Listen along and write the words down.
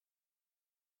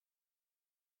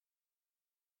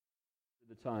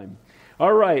the time.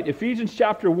 All right, Ephesians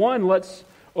chapter 1, let's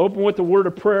open with the word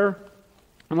of prayer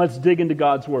and let's dig into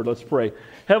God's word. Let's pray.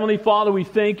 Heavenly Father, we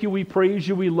thank you, we praise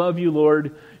you, we love you,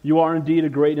 Lord. You are indeed a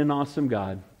great and awesome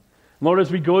God. Lord, as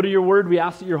we go to your word, we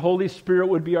ask that your Holy Spirit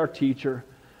would be our teacher.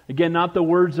 Again, not the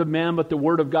words of man, but the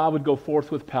word of God would go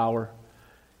forth with power.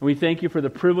 And we thank you for the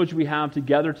privilege we have to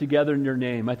gather together in your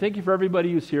name. I thank you for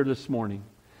everybody who's here this morning.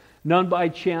 None by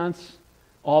chance,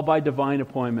 all by divine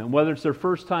appointment. Whether it's their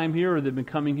first time here or they've been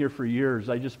coming here for years,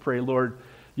 I just pray, Lord,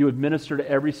 you would minister to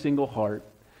every single heart.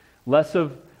 Less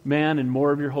of man and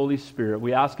more of your Holy Spirit.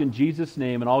 We ask in Jesus'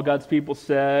 name, and all God's people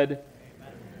said,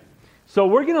 amen. So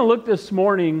we're going to look this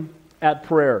morning at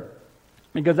prayer.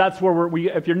 Because that's where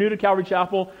if you're new to Calvary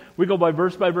Chapel, we go by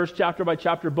verse, chapter by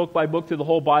chapter, book by book through the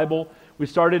whole Bible. We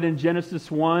started in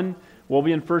Genesis 1. We'll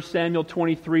be in 1 Samuel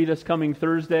 23 this coming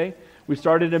Thursday. We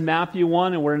started in Matthew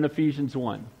 1 and we're in Ephesians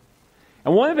 1.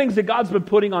 And one of the things that God's been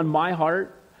putting on my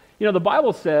heart, the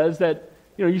Bible says that,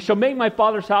 you shall make my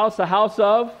Father's house a house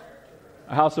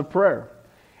of prayer.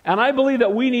 And I believe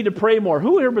that we need to pray more.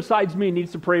 Who here besides me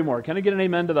needs to pray more? Can I get an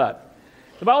amen to that?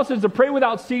 The Bible says to pray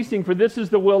without ceasing, for this is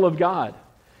the will of God.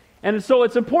 And so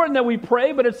it's important that we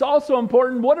pray, but it's also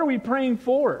important, what are we praying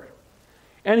for?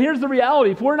 And here's the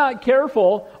reality. If we're not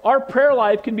careful, our prayer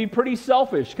life can be pretty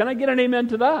selfish. Can I get an amen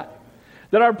to that?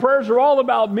 That our prayers are all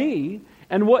about me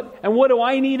and what do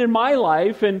I need in my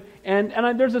life? And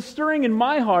there's a stirring in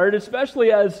my heart,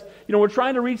 especially as we're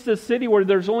trying to reach this city where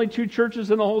there's only 2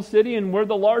 churches in the whole city and we're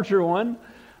the larger one.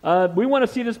 We want to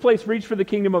see this place reach for the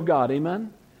kingdom of God.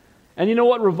 Amen? And you know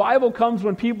what? Revival comes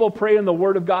when people pray and the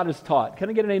Word of God is taught. Can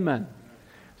I get an amen?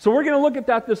 So we're going to look at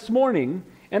that this morning.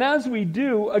 And as we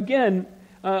do, again,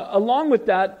 along with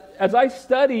that, as I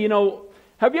study,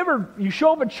 have you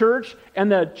show up at church and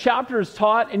the chapter is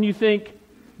taught and you think,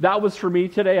 that was for me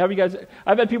today?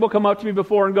 I've had people come up to me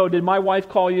before and go, did my wife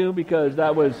call you? Because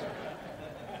that was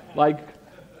like,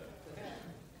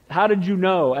 how did you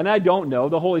know? And I don't know.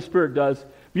 The Holy Spirit does.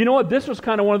 But you know what? This was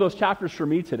kind of one of those chapters for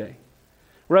me today.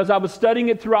 Whereas I was studying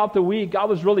it throughout the week, God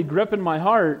was really gripping my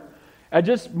heart. At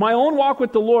just my own walk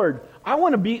with the Lord. I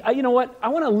want to be, I want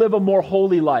to live a more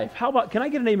holy life. Can I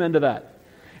get an amen to that?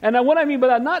 And what I mean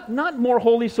by that, not more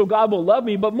holy so God will love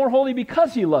me, but more holy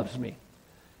because He loves me.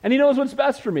 And He knows what's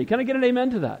best for me. Can I get an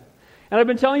amen to that? And I've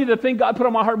been telling you the thing God put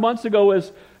on my heart months ago is,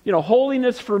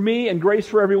 holiness for me and grace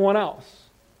for everyone else.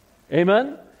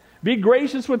 Amen? Be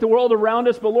gracious with the world around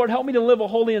us, but Lord, help me to live a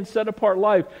holy and set-apart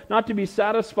life, not to be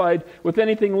satisfied with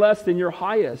anything less than your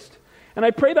highest. And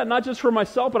I pray that not just for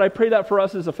myself, but I pray that for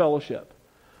us as a fellowship.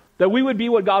 That we would be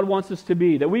what God wants us to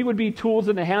be. That we would be tools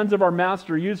in the hands of our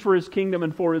Master, used for His kingdom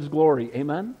and for His glory.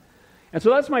 Amen? And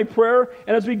so that's my prayer.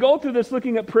 And as we go through this,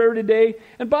 looking at prayer today,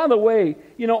 and by the way,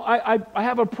 I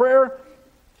have a prayer.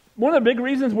 One of the big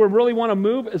reasons we really want to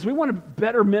move is we want to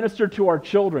better minister to our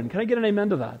children. Can I get an amen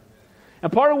to that?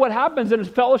 And part of what happens in this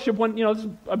fellowship,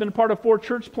 I've been a part of 4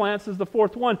 church plants, this is the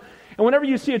 4th one. And whenever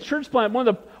you see a church plant, one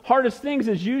of the hardest things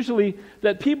is usually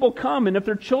that people come, and if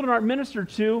their children aren't ministered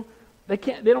to, they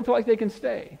don't feel like they can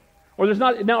stay. Or there's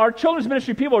not. Now, our children's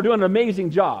ministry people are doing an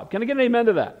amazing job. Can I get an amen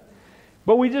to that?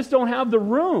 But we just don't have the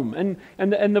room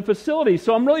and the facility.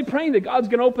 So I'm really praying that God's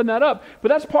going to open that up. But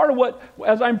that's part of what,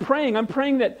 as I'm praying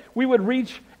that we would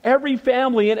reach every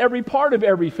family and every part of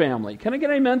every family. Can I get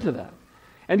an amen to that?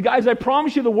 And guys, I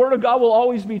promise you the Word of God will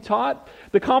always be taught.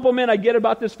 The compliment I get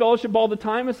about this fellowship all the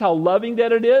time is how loving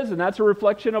that it is, and that's a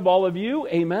reflection of all of you.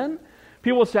 Amen?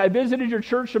 People will say, I visited your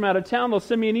church from out of town. They'll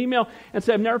send me an email and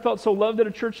say, I've never felt so loved at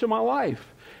a church in my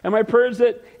life. And my prayer is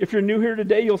that if you're new here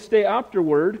today, you'll stay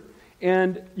afterward,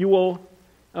 and you will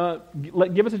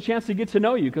give us a chance to get to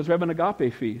know you, because we have an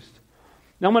agape feast.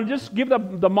 Now I'm going to just give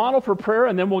the model for prayer,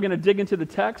 and then we're going to dig into the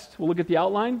text. We'll look at the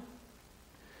outline.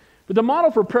 But the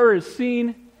model for prayer is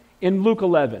seen in Luke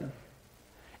 11.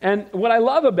 And what I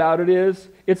love about it is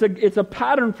it's a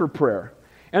pattern for prayer.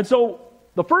 And so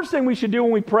the first thing we should do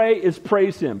when we pray is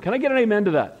praise Him. Can I get an amen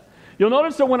to that? You'll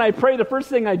notice that when I pray, the first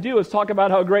thing I do is talk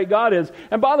about how great God is.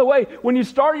 And by the way, when you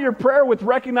start your prayer with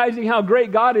recognizing how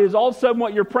great God is, all of a sudden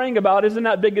what you're praying about isn't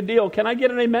that big a deal. Can I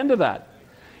get an amen to that?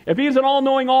 If He's an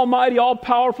all-knowing, almighty,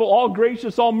 all-powerful,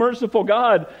 all-gracious, all-merciful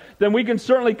God, then we can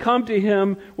certainly come to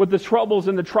Him with the troubles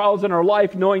and the trials in our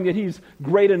life, knowing that He's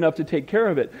great enough to take care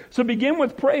of it. So begin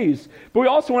with praise. But we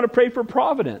also want to pray for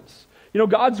providence.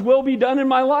 God's will be done in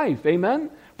my life. Amen?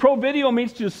 Provideo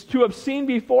means to have seen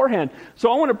beforehand.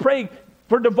 So I want to pray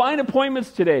for divine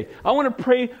appointments today. I want to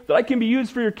pray that I can be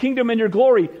used for your kingdom and your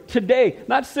glory today.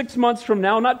 Not 6 months from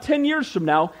now, not 10 years from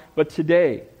now, but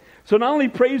today. So not only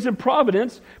praise and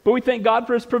providence, but we thank God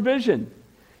for His provision.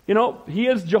 He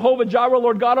is Jehovah Jireh,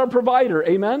 Lord God, our provider.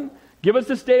 Amen? Give us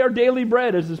this day our daily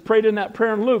bread, as is prayed in that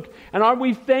prayer in Luke. And are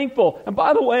we thankful? And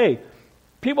by the way,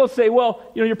 people say, well,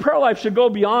 your prayer life should go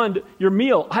beyond your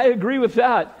meal. I agree with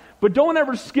that. But don't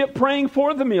ever skip praying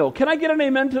for the meal. Can I get an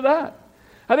amen to that?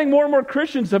 I think more and more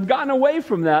Christians have gotten away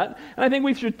from that. And I think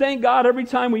we should thank God every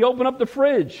time we open up the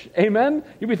fridge. Amen?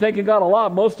 You'll be thanking God a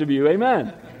lot, most of you.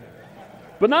 Amen.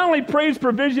 But not only praise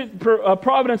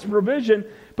providence and provision,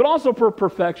 but also for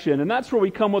perfection. And that's where we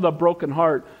come with a broken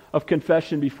heart of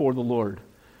confession before the Lord.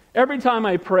 Every time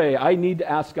I pray, I need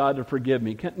to ask God to forgive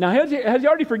me. Now, has He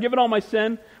already forgiven all my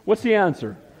sin? What's the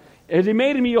answer? Has He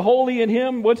made me holy in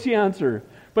Him? What's the answer?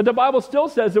 But the Bible still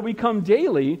says that we come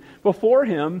daily before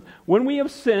Him when we have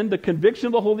sinned, the conviction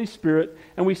of the Holy Spirit,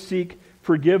 and we seek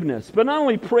forgiveness. But not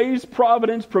only praise,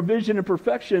 providence, provision, and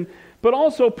perfection, but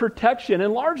also protection,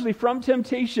 and largely from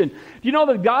temptation. Do you know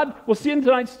that God, we'll see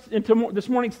into this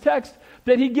morning's text,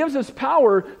 that He gives us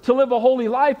power to live a holy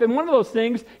life, and one of those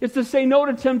things is to say no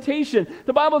to temptation.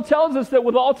 The Bible tells us that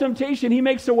with all temptation, He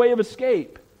makes a way of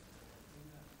escape.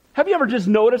 Have you ever just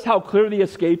noticed how clear the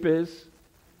escape is?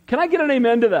 Can I get an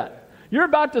amen to that? You're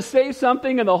about to say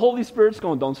something, and the Holy Spirit's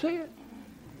going, don't say it.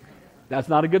 That's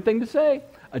not a good thing to say.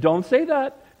 Don't say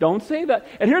that. Don't say that.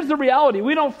 And here's the reality.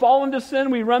 We don't fall into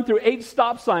sin. We run through 8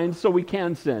 stop signs so we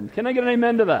can sin. Can I get an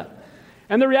amen to that?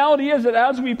 And the reality is that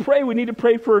as we pray, we need to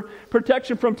pray for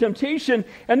protection from temptation.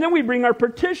 And then we bring our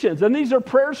petitions. And these are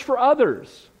prayers for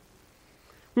others.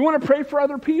 We want to pray for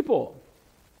other people.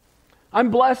 I'm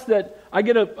blessed that I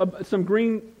get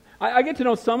I get to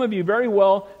know some of you very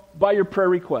well by your prayer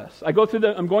requests. I'm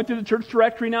going through the church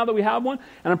directory now that we have one,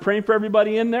 and I'm praying for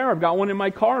everybody in there. I've got one in my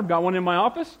car, I've got one in my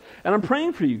office, and I'm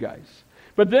praying for you guys.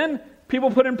 But then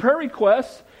people put in prayer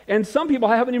requests, and some people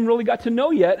I haven't even really got to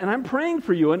know yet, and I'm praying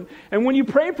for you. And when you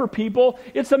pray for people,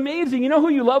 it's amazing. You know who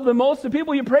you love the most? The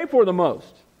people you pray for the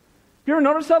most. You ever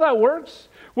notice how that works?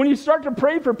 When you start to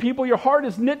pray for people, your heart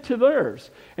is knit to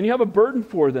theirs, and you have a burden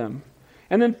for them.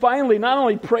 And then finally, not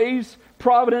only praise,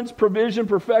 providence, provision,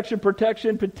 perfection,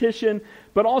 protection, petition,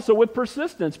 but also with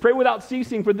persistence. Pray without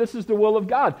ceasing, for this is the will of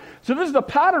God. So this is the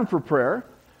pattern for prayer.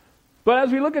 But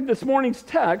as we look at this morning's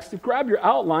text, grab your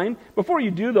outline. Before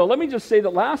you do, though, let me just say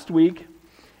that last week,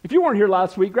 if you weren't here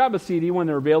last week, grab a CD when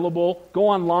they're available. Go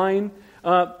online.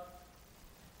 Our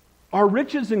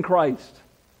riches in Christ.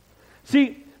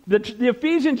 See, the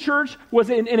Ephesian church was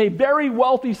in a very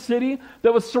wealthy city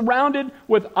that was surrounded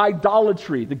with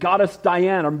idolatry. The goddess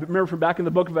Diana, remember from back in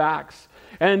the book of Acts.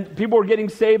 And people were getting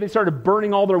saved. They started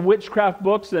burning all their witchcraft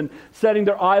books and setting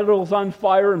their idols on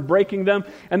fire and breaking them.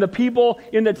 And the people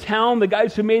in the town, the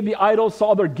guys who made the idols,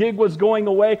 saw their gig was going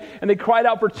away. And they cried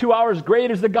out for 2 hours,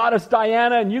 "Great is the goddess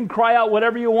Diana." And you can cry out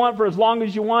whatever you want for as long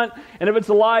as you want. And if it's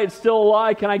a lie, it's still a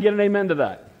lie. Can I get an amen to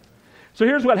that? So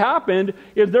here's what happened,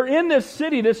 is they're in this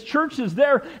city, this church is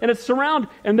there, and it's surrounded,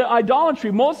 and the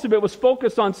idolatry, most of it was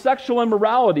focused on sexual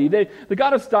immorality. The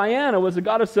goddess Diana was a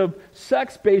goddess of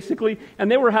sex, basically,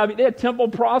 and they had temple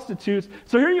prostitutes.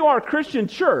 So here you are, a Christian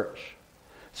church,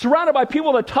 surrounded by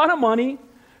people with a ton of money,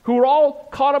 who were all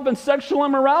caught up in sexual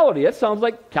immorality. It sounds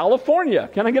like California.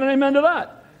 Can I get an amen to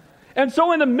that? And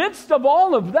so in the midst of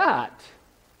all of that,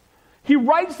 he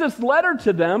writes this letter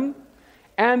to them.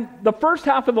 And the first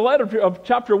half of the letter of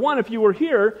chapter 1, if you were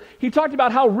here, he talked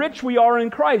about how rich we are in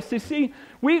Christ. You see,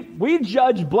 we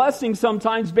judge blessings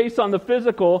sometimes based on the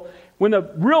physical, when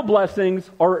the real blessings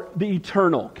are the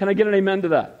eternal. Can I get an amen to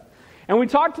that? And we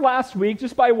talked last week,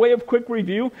 just by way of quick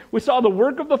review, we saw the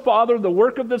work of the Father, the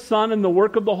work of the Son, and the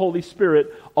work of the Holy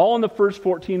Spirit, all in the first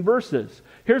 14 verses.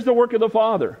 Here's the work of the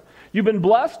Father. You've been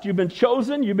blessed, you've been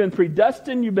chosen, you've been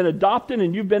predestined, you've been adopted,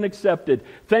 and you've been accepted.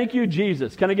 Thank you,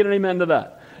 Jesus. Can I get an amen to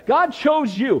that? God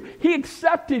chose you. He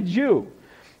accepted you.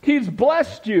 He's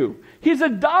blessed you. He's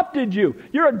adopted you.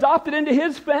 You're adopted into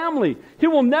His family. He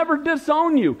will never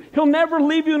disown you. He'll never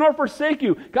leave you nor forsake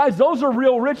you. Guys, those are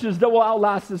real riches that will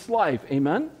outlast this life.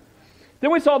 Amen?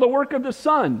 Then we saw the work of the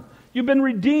Son. You've been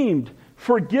redeemed,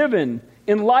 forgiven,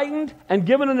 enlightened, and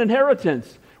given an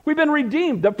inheritance. We've been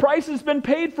redeemed. The price has been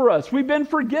paid for us. We've been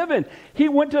forgiven. He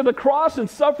went to the cross and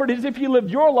suffered as if He lived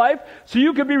your life, so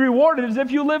you could be rewarded as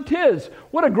if you lived His.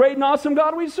 What a great and awesome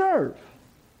God we serve.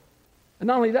 And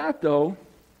not only that, though,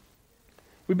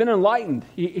 we've been enlightened.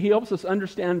 He helps us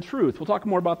understand truth. We'll talk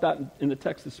more about that in the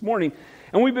text this morning.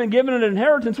 And we've been given an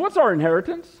inheritance. What's our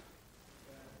inheritance?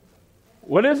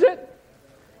 What is it?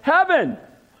 Heaven.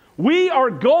 We are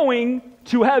going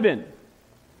to heaven.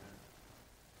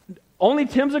 Only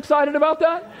Tim's excited about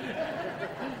that?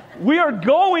 We are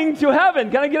going to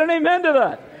heaven. Can I get an amen to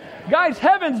that? Guys,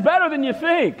 heaven's better than you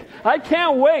think. I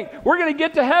can't wait. We're going to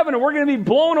get to heaven and we're going to be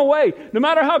blown away. No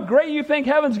matter how great you think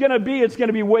heaven's going to be, it's going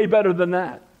to be way better than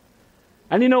that.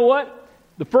 And you know what?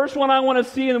 The first one I want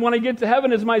to see and when I get to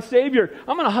heaven is my Savior.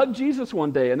 I'm going to hug Jesus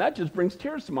one day, and that just brings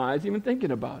tears to my eyes even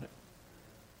thinking about it.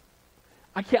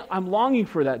 I'm longing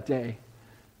for that day.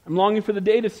 I'm longing for the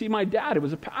day to see my dad, who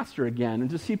was a pastor again,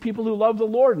 and to see people who love the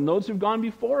Lord and those who've gone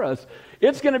before us.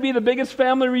 It's going to be the biggest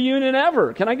family reunion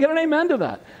ever. Can I get an amen to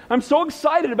that? I'm so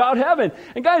excited about heaven.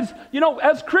 And guys,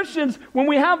 as Christians, when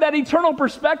we have that eternal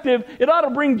perspective, it ought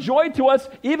to bring joy to us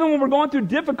even when we're going through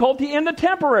difficulty in the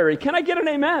temporary. Can I get an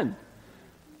amen?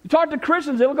 You talk to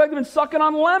Christians, they look like they've been sucking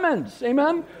on lemons.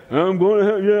 Amen? I'm going to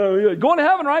heaven. Yeah. Going to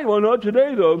heaven, right? Well, not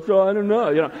today, though, so I don't know.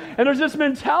 And there's this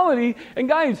mentality. And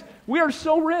guys, we are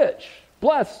so rich,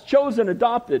 blessed, chosen,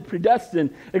 adopted,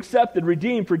 predestined, accepted,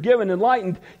 redeemed, forgiven,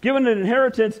 enlightened, given an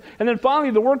inheritance. And then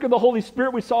finally, the work of the Holy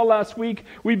Spirit we saw last week,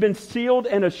 we've been sealed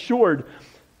and assured.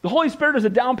 The Holy Spirit is a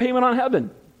down payment on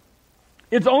heaven.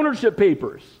 It's ownership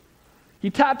papers. He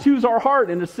tattoos our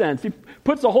heart in a sense. He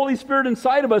puts the Holy Spirit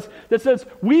inside of us that says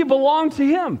we belong to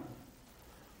Him.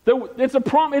 It's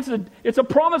a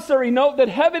promissory note that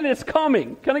heaven is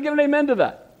coming. Can I get an amen to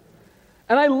that?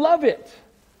 And I love it.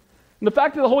 And the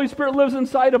fact that the Holy Spirit lives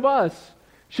inside of us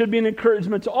should be an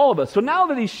encouragement to all of us. So now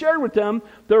that He's shared with them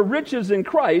their riches in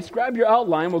Christ, grab your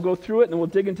outline, we'll go through it and then we'll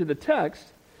dig into the text.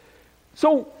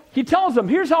 So He tells them,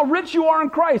 here's how rich you are in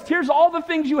Christ. Here's all the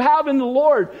things you have in the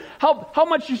Lord. How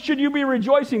much should you be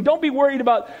rejoicing? Don't be worried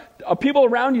about people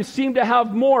around you seem to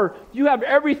have more. You have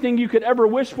everything you could ever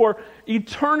wish for.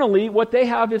 Eternally, what they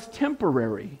have is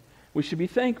temporary. We should be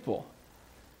thankful.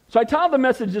 So I titled the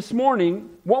message this morning,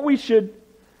 what we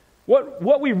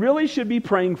really should be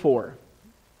praying for.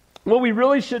 What we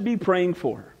really should be praying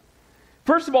for.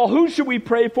 First of all, who should we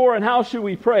pray for and how should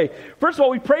we pray? First of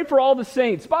all, we pray for all the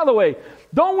saints. By the way,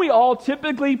 don't we all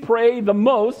typically pray the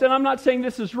most, and I'm not saying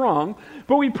this is wrong,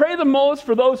 but we pray the most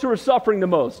for those who are suffering the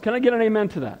most. Can I get an amen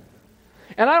to that?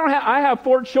 And I have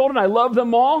 4 children. I love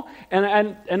them all, and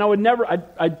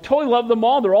I totally love them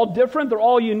all. They're all different. They're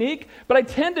all unique, but I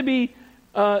tend to be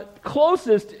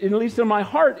closest, at least in my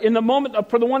heart, in the moment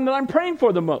for the one that I'm praying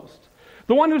for the most.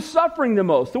 The one who's suffering the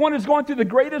most, the one who's going through the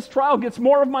greatest trial gets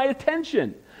more of my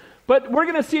attention. But we're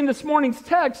going to see in this morning's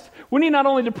text, we need not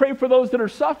only to pray for those that are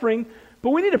suffering,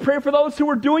 but we need to pray for those who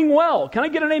are doing well. Can I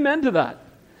get an amen to that?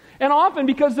 And often,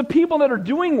 because the people that are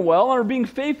doing well and are being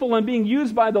faithful and being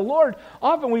used by the Lord,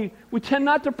 often we tend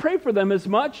not to pray for them as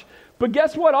much. But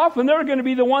guess what? Often they're going to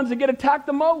be the ones that get attacked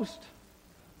the most.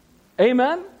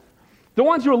 Amen? The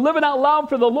ones who are living out loud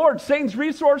for the Lord. Satan's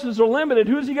resources are limited.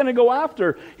 Who's he going to go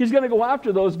after? He's going to go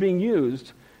after those being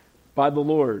used by the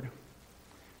Lord.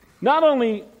 Not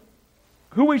only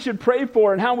who we should pray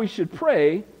for and how we should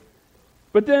pray,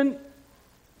 but then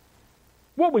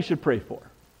what we should pray for.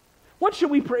 What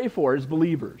should we pray for as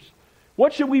believers?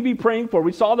 What should we be praying for?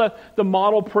 We saw the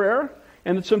model prayer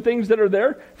and some things that are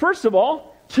there. First of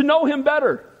all, to know Him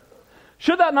better.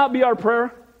 Should that not be our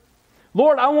prayer?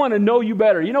 Lord, I want to know you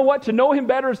better. You know what? To know Him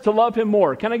better is to love Him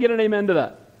more. Can I get an amen to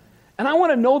that? And I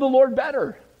want to know the Lord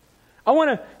better. I want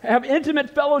to have intimate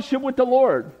fellowship with the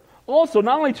Lord. Also,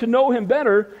 not only to know Him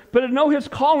better, but to know His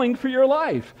calling for your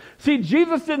life. See,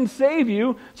 Jesus didn't save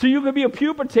you so you could be a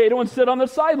pew potato and sit on the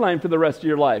sideline for the rest of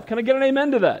your life. Can I get an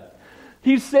amen to that?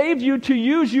 He saved you to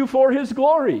use you for His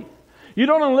glory. You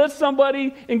don't enlist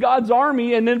somebody in God's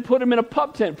army and then put them in a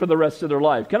pup tent for the rest of their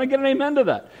life. Can I get an amen to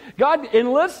that? God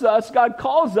enlists us, God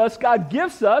calls us, God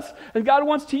gifts us, and God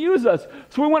wants to use us.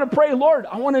 So we want to pray, Lord,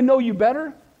 I want to know you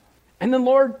better. And then,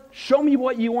 Lord, show me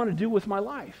what you want to do with my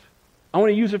life. I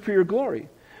want to use it for your glory.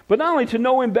 But not only to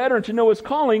know Him better and to know His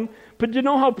calling, but to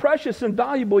know how precious and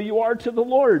valuable you are to the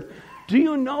Lord. Do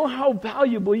you know how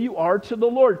valuable you are to the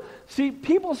Lord? See,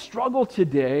 people struggle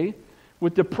today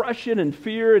with depression and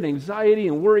fear and anxiety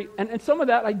and worry. And some of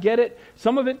that, I get it.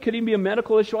 Some of it could even be a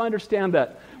medical issue. I understand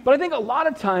that. But I think a lot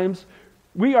of times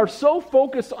we are so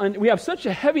focused on, we have such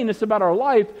a heaviness about our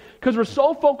life because we're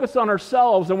so focused on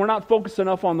ourselves and we're not focused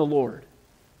enough on the Lord.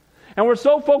 And we're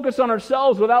so focused on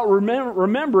ourselves without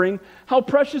remembering how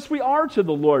precious we are to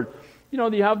the Lord. You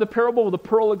know, you have the parable of the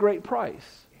pearl of great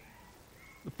price.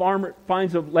 The farmer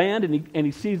finds a land and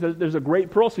he sees that there's a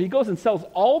great pearl. So he goes and sells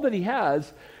all that he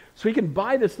has so he can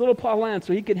buy this little plot of land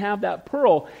so he can have that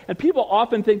pearl. And people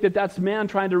often think that that's man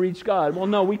trying to reach God. Well,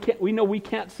 no, we can't. We know we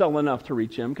can't sell enough to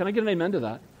reach Him. Can I get an amen to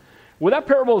that? What that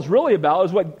parable is really about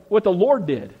is what the Lord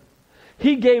did.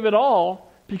 He gave it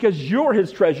all because you're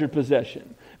His treasured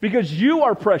possession. Because you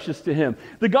are precious to Him.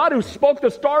 The God who spoke the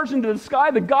stars into the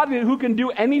sky, the God who can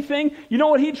do anything, you know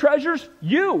what He treasures?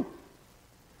 You.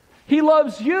 He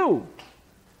loves you.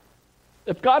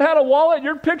 If God had a wallet,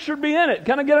 your picture would be in it.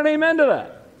 Can I get an amen to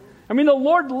that? I mean, the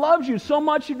Lord loves you so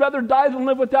much He'd rather die than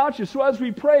live without you. So as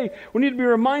we pray, we need to be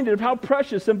reminded of how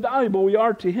precious and valuable we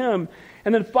are to Him.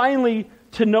 And then finally,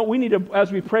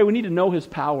 as we pray, we need to know His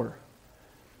power.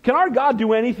 Can our God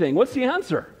do anything? What's the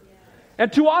answer? Yeah.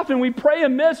 And too often we pray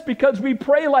amiss because we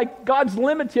pray like God's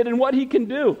limited in what He can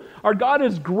do. Our God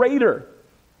is greater.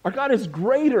 Our God is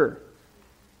greater.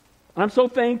 And I'm so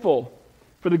thankful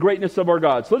for the greatness of our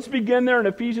God. So let's begin there in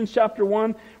Ephesians chapter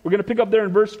 1. We're going to pick up there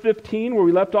in verse 15 where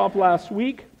we left off last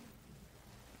week.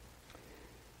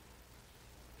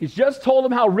 He's just told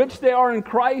them how rich they are in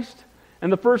Christ.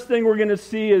 And the first thing we're going to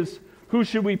see is who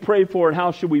should we pray for and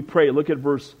how should we pray. Look at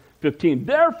verse 15.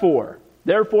 Therefore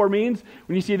means,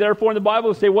 when you see therefore in the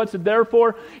Bible, say, what's it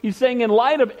therefore? He's saying, in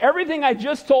light of everything I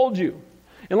just told you,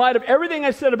 in light of everything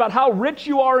I said about how rich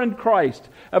you are in Christ,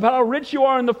 about how rich you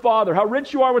are in the Father, how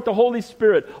rich you are with the Holy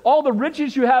Spirit, all the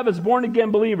riches you have as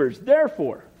born-again believers.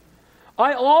 Therefore,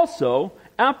 I also,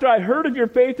 after I heard of your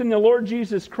faith in the Lord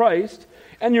Jesus Christ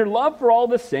and your love for all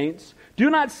the saints, do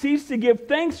not cease to give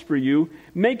thanks for you,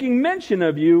 making mention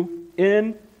of you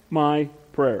in my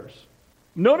prayers.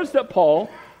 Notice that Paul,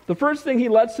 the first thing he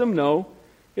lets them know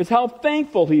is how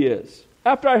thankful he is.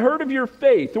 After I heard of your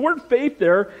faith. The word faith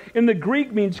there in the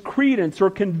Greek means credence or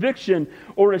conviction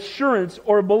or assurance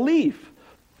or belief.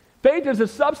 Faith is the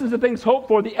substance of things hoped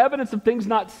for, the evidence of things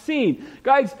not seen.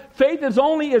 Guys, faith is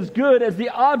only as good as the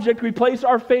object we place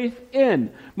our faith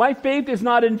in. My faith is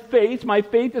not in faith. My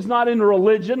faith is not in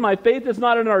religion. My faith is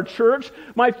not in our church.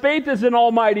 My faith is in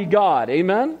Almighty God.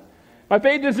 Amen? My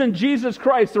faith is in Jesus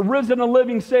Christ, the risen and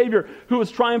living Savior who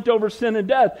has triumphed over sin and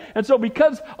death. And so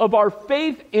because of our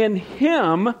faith in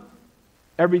Him,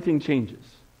 everything changes.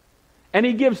 And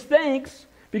he gives thanks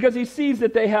because he sees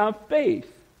that they have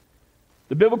faith.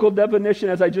 The biblical definition,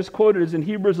 as I just quoted, is in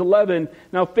Hebrews 11.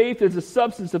 Now faith is the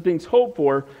substance of things hoped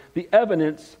for, the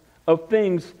evidence of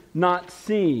things not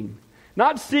seen.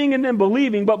 Not seeing and then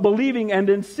believing, but believing and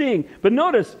then seeing. But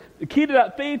notice, the key to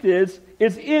that faith is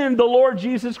in the Lord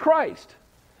Jesus Christ.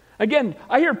 Again,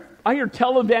 I hear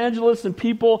televangelists and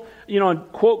people, on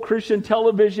quote Christian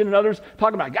television and others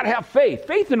talking about, got to have faith.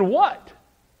 Faith in what?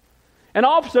 And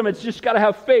often it's just got to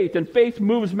have faith, and faith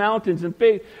moves mountains, and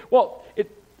faith, well,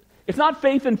 it's not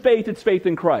faith in faith, it's faith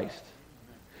in Christ.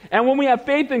 And when we have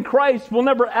faith in Christ, we'll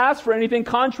never ask for anything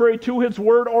contrary to His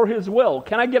word or His will.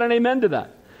 Can I get an amen to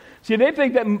that? See, they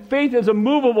think that faith is a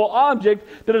movable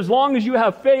object, that as long as you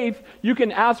have faith, you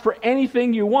can ask for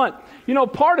anything you want.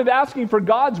 Part of asking for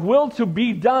God's will to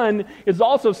be done is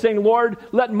also saying, Lord,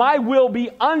 let my will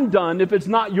be undone if it's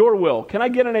not your will. Can I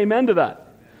get an amen to that?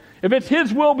 If it's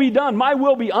His will be done, my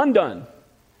will be undone.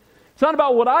 It's not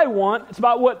about what I want, it's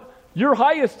about what your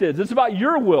highest is. It's about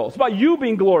your will. It's about you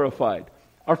being glorified.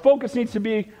 Our focus needs to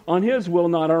be on His will,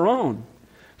 not our own.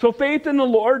 So faith in the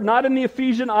Lord, not in the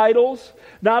Ephesian idols,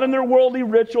 not in their worldly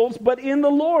rituals, but in the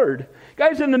Lord.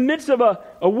 Guys, in the midst of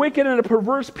a wicked and a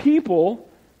perverse people,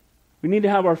 we need to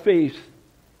have our faith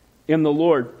in the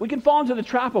Lord. We can fall into the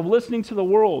trap of listening to the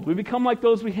world. We become like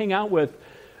those we hang out with.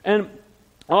 And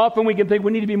often we can think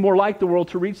we need to be more like the world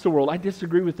to reach the world. I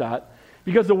disagree with that.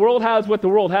 Because the world has what the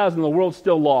world has, and the world's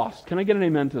still lost. Can I get an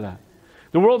amen to that?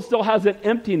 The world still has an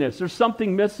emptiness. There's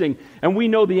something missing. And we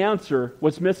know the answer.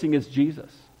 What's missing is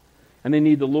Jesus. And they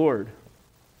need the Lord.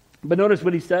 But notice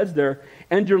what he says there.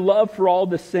 And your love for all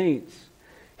the saints.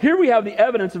 Here we have the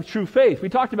evidence of true faith. We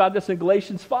talked about this in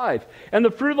Galatians 5. And the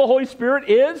fruit of the Holy Spirit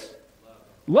is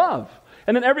love.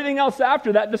 And then everything else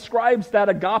after that describes that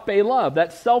agape love,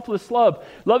 that selfless love,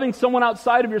 loving someone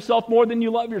outside of yourself more than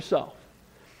you love yourself.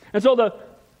 And so the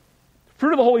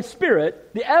fruit of the Holy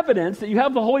Spirit, the evidence that you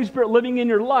have the Holy Spirit living in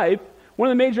your life, one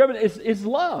of the major evidence is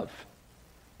love.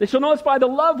 They shall know us by the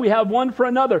love we have one for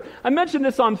another. I mentioned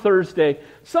this on Thursday.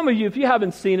 Some of you, if you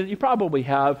haven't seen it, you probably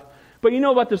have. But you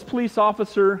know about this police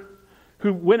officer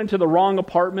who went into the wrong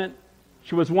apartment?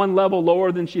 She was one level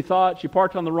lower than she thought. She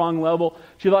parked on the wrong level.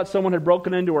 She thought someone had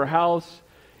broken into her house.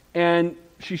 And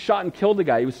she shot and killed a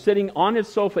guy. He was sitting on his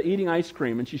sofa eating ice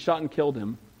cream, and she shot and killed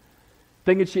him.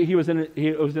 Thinking he was an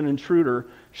intruder.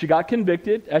 She got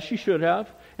convicted, as she should have,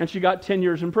 and she got 10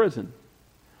 years in prison.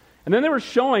 And then they were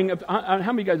showing, how many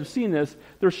of you guys have seen this?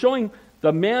 They're showing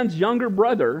the man's younger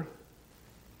brother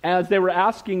as they were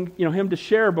asking him to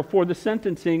share before the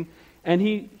sentencing.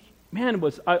 And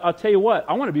I'll tell you what,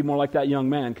 I want to be more like that young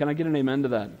man. Can I get an amen to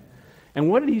that? And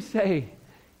what did he say?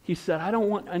 He said, I don't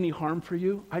want any harm for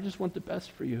you. I just want the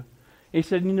best for you. And he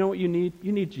said, you know what you need?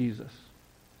 You need Jesus.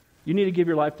 You need to give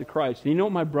your life to Christ. And you know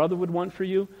what my brother would want for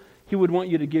you? He would want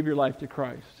you to give your life to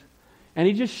Christ. And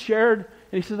he just shared,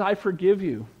 and he says, I forgive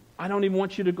you. I don't even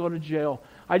want you to go to jail.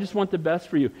 I just want the best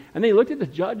for you. And then he looked at the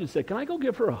judge and said, can I go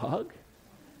give her a hug?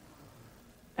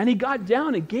 And he got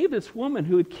down and gave this woman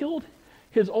who had killed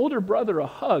his older brother a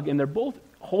hug, and they're both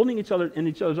holding each other in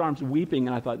each other's arms, weeping.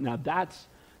 And I thought, now that's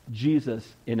Jesus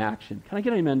in action. Can I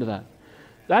get an amen to that?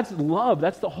 That's love.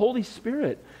 That's the Holy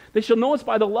Spirit. They shall know us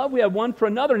by the love we have one for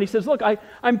another. And he says, look,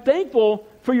 I'm thankful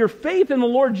for your faith in the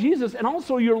Lord Jesus and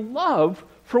also your love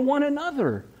for one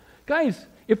another. Guys,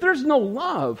 if there's no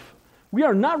love, we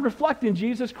are not reflecting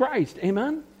Jesus Christ.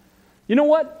 Amen? You know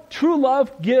what? True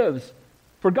love gives.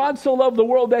 For God so loved the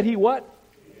world that he what?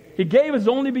 He gave his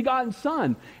only begotten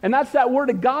Son. And that's that word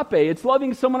agape. It's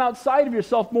loving someone outside of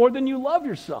yourself more than you love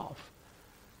yourself.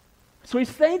 So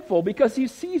he's thankful because he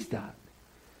sees that.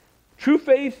 True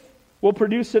faith will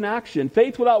produce an action.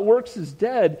 Faith without works is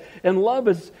dead. And love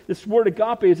is, this word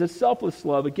agape is a selfless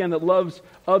love, again, that loves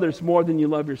others more than you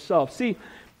love yourself. See,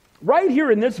 right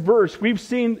here in this verse, we've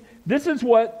seen this is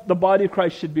what the body of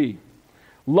Christ should be.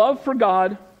 Love for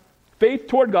God, faith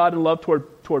toward God, and love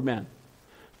toward man.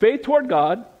 Faith toward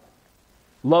God,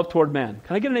 love toward man.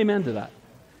 Can I get an amen to that?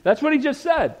 That's what he just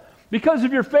said. Because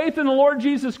of your faith in the Lord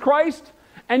Jesus Christ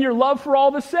and your love for all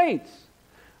the saints.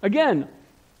 Again,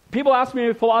 people ask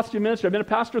me philosophy of ministry. I've been a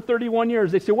pastor 31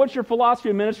 years. They say, what's your philosophy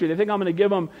of ministry? They think I'm going to give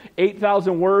them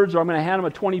 8,000 words or I'm going to hand them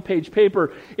a 20-page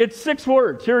paper. It's 6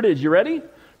 words. Here it is. You ready?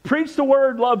 Preach the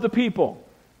word, love the people.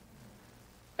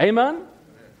 Amen?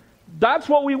 That's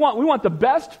what we want. We want the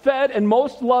best fed and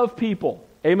most loved people.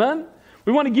 Amen?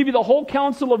 We want to give you the whole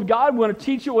counsel of God. We want to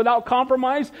teach it without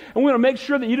compromise. And we want to make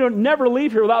sure that you don't never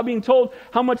leave here without being told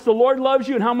how much the Lord loves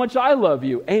you and how much I love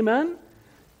you. Amen?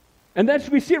 And that's,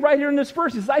 we see it right here in this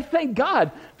verse. It says, I thank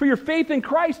God for your faith in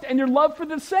Christ and your love for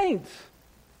the saints.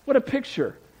 What a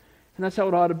picture. And that's how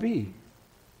it ought to be.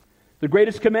 The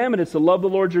greatest commandment is to love the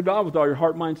Lord your God with all your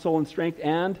heart, mind, soul, and strength,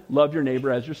 and love your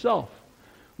neighbor as yourself.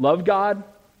 Love God,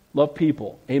 love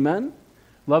people. Amen?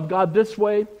 Love God this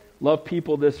way, love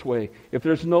people this way. If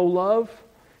there's no love,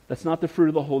 that's not the fruit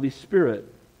of the Holy Spirit.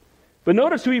 But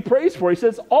notice who he prays for. He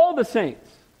says, all the saints.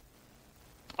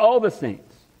 All the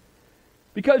saints.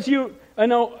 Because I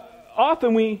know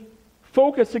often we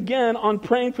focus again on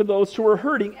praying for those who are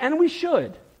hurting, and we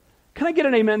should. Can I get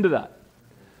an amen to that?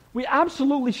 We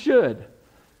absolutely should.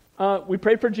 We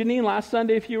prayed for Janine last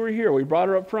Sunday if you were here. We brought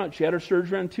her up front. She had her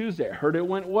surgery on Tuesday. I heard it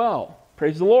went well.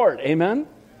 Praise the Lord. Amen?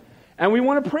 And we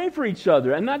want to pray for each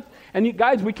other. And you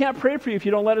guys, we can't pray for you if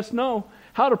you don't let us know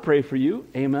how to pray for you.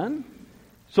 Amen?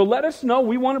 So let us know.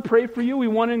 We want to pray for you. We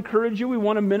want to encourage you. We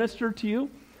want to minister to you.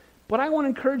 But I want to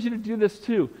encourage you to do this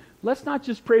too. Let's not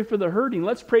just pray for the hurting.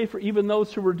 Let's pray for even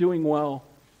those who are doing well.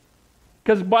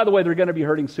 Because, by the way, they're going to be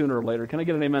hurting sooner or later. Can I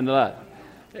get an amen to that?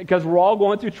 Because we're all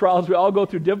going through trials. We all go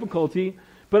through difficulty.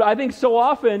 But I think so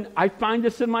often I find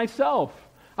this in myself.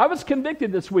 I was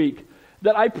convicted this week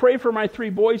that I pray for my 3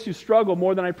 boys who struggle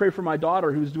more than I pray for my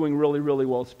daughter who's doing really, really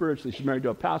well spiritually. She's married to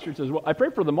a pastor. She says, well, I pray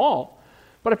for them all.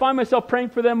 But I find myself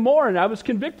praying for them more, and I was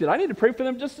convicted. I need to pray for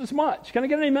them just as much. Can I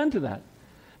get an amen to that?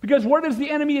 Because where does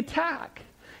the enemy attack?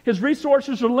 His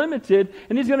resources are limited,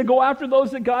 and he's going to go after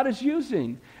those that God is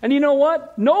using. And you know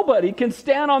what? Nobody can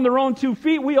stand on their own 2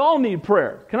 feet. We all need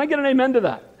prayer. Can I get an amen to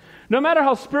that? No matter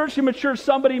how spiritually mature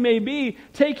somebody may be,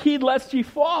 take heed lest ye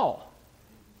fall.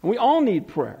 And we all need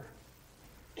prayer.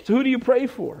 So who do you pray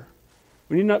for?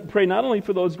 We need to pray not only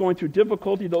for those going through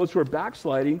difficulty, those who are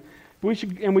backsliding, but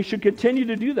we should continue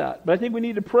to do that. But I think we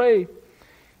need to pray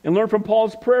and learn from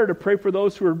Paul's prayer to pray for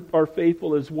those who are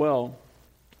faithful as well.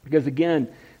 Because again,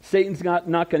 Satan's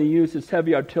not going to use his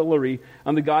heavy artillery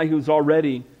on the guy who's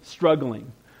already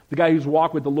struggling. The guy whose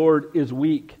walk with the Lord is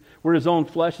weak. Where his own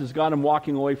flesh has got him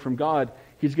walking away from God,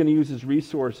 he's going to use his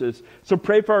resources. So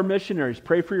pray for our missionaries.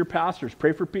 Pray for your pastors.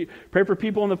 Pray for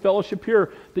people in the fellowship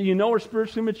here that you know are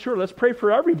spiritually mature. Let's pray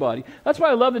for everybody. That's why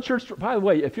I love the church. By the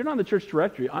way, if you're not on the church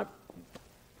directory, I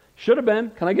should have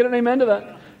been. Can I get an amen to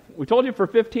that? We told you for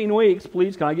 15 weeks.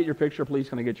 Please, can I get your picture? Please,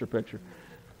 can I get your picture?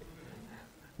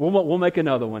 We'll make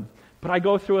another one. But I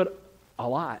go through it a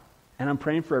lot, and I'm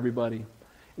praying for everybody,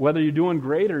 whether you're doing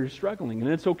great or you're struggling,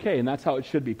 and it's okay, and that's how it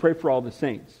should be. Pray for all the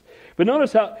saints. But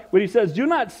notice what he says, do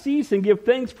not cease and give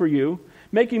thanks for you,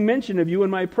 making mention of you in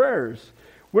my prayers.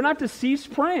 We're not to cease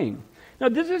praying. Now,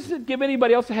 does this give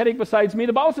anybody else a headache besides me?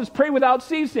 The Bible says pray without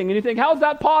ceasing, and you think, how's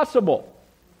that possible?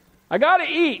 I got to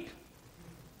eat.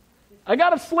 I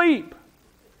got to sleep.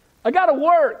 I got to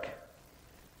work.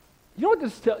 You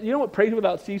know what praise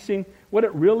without ceasing, what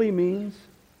it really means?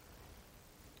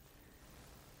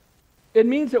 It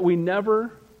means that we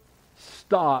never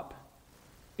stop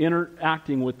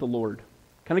interacting with the Lord.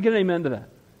 Can I get an amen to that?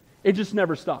 It just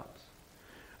never stops.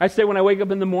 I say when I wake up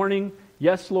in the morning,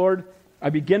 yes, Lord, I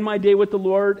begin my day with the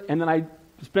Lord, and then I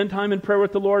spend time in prayer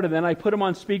with the Lord, and then I put them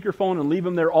on speakerphone and leave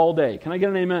them there all day. Can I get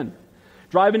an amen?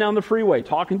 Driving down the freeway,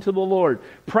 talking to the Lord,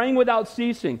 praying without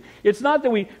ceasing. It's not that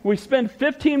we spend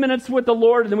 15 minutes with the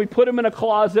Lord and then we put him in a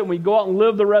closet and we go out and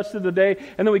live the rest of the day,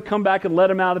 and then we come back and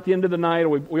let him out at the end of the night, or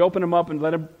we open him up and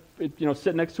let him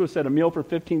sit next to us at a meal for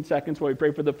 15 seconds while we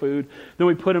pray for the food, then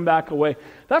we put him back away.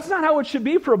 That's not how it should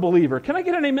be for a believer. Can I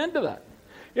get an amen to that?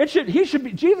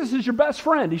 Jesus is your best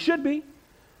friend. He should be.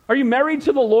 Are you married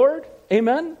to the Lord?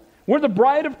 Amen? We're the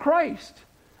bride of Christ.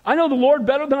 I know the Lord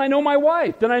better than I know my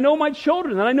wife, than I know my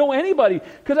children, than I know anybody,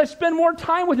 because I spend more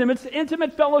time with him. It's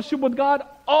intimate fellowship with God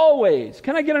always.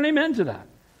 Can I get an amen to that?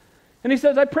 And he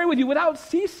says, I pray with you without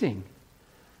ceasing.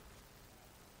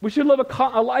 We should live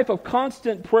a life of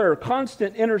constant prayer,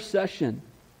 constant intercession.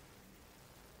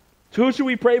 So who should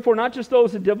we pray for? Not just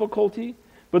those in difficulty,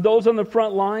 but those on the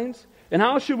front lines. And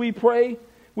how should we pray?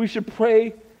 We should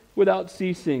pray without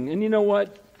ceasing. And you know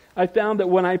what? I found that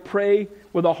when I pray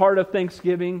with a heart of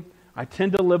thanksgiving, I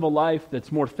tend to live a life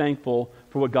that's more thankful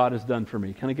for what God has done for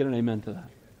me. Can I get an amen to that?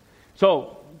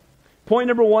 So, point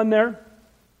number 1 there.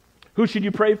 Who should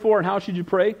you pray for and how should you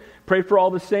pray? Pray for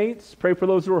all the saints. Pray for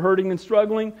those who are hurting and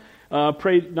struggling.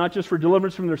 Pray not just for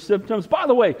deliverance from their symptoms. By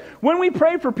the way, when we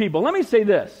pray for people, let me say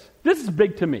this. This is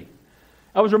big to me.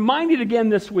 I was reminded again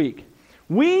this week.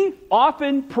 We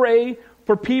often pray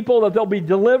for people that they'll be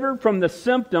delivered from the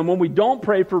symptom when we don't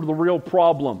pray for the real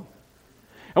problem.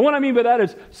 And what I mean by that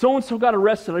is, so-and-so got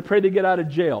arrested. I pray they get out of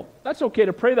jail. That's okay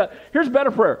to pray that. Here's a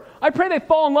better prayer. I pray they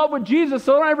fall in love with Jesus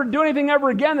so they don't ever do anything ever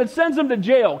again that sends them to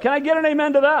jail. Can I get an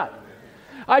amen to that?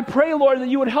 I pray, Lord, that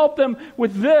you would help them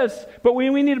with this, but we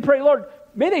need to pray, Lord,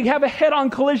 may they have a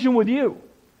head-on collision with you.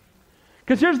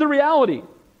 Because here's the reality.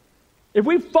 If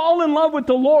we fall in love with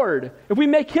the Lord, if we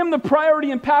make him the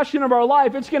priority and passion of our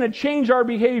life, it's going to change our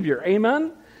behavior.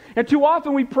 Amen? And too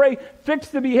often we pray, fix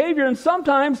the behavior, and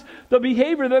sometimes the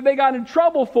behavior that they got in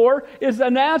trouble for is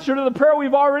an answer to the prayer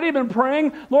we've already been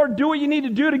praying. Lord, do what you need to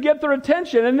do to get their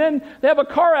attention. And then they have a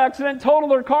car accident, total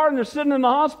their car, and they're sitting in the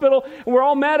hospital, and we're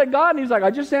all mad at God, and he's like,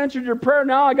 I just answered your prayer,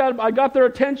 now I got their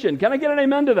attention. Can I get an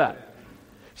amen to that?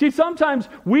 See, sometimes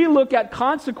we look at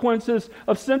consequences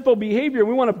of sinful behavior, and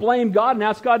we want to blame God and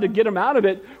ask God to get them out of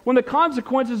it, when the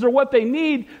consequences are what they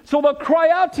need, so they'll cry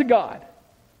out to God.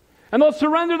 And they'll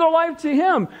surrender their life to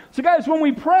him. So guys, when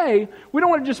we pray, we don't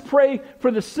want to just pray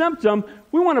for the symptom.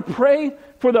 We want to pray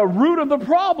for the root of the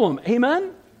problem.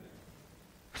 Amen?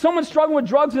 If someone's struggling with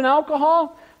drugs and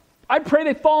alcohol, I pray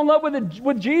they fall in love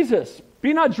with Jesus.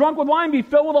 Be not drunk with wine, be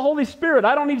filled with the Holy Spirit.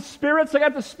 I don't need spirits, I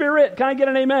got the Spirit. Can I get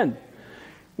an amen?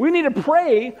 We need to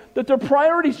pray that their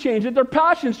priorities change, that their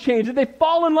passions change, that they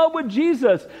fall in love with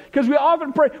Jesus. Because we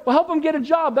often pray, well, help them get a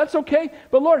job. That's okay.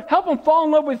 But Lord, help them fall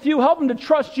in love with you. Help them to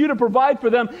trust you to provide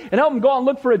for them. And help them go out and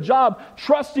look for a job,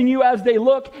 trusting you as they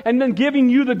look, and then giving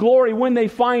you the glory when they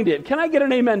find it. Can I get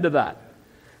an amen to that?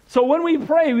 So when we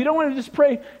pray, we don't want to just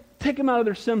pray, take them out of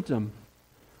their symptom.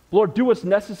 Lord, do what's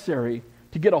necessary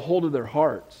to get a hold of their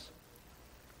hearts.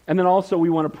 And then also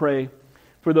we want to pray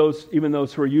for those, even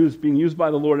those who are being used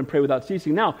by the Lord, and pray without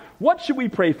ceasing. Now, what should we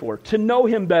pray for? To know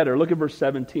him better. Look at verse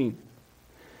 17.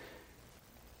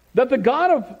 That the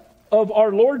God of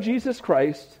our Lord Jesus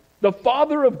Christ, the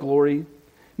Father of glory,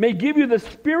 may give you the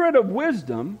spirit of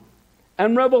wisdom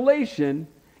and revelation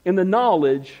in the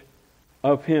knowledge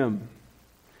of him.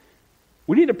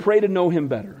 We need to pray to know him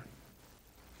better.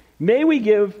 May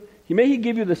he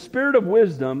give you the spirit of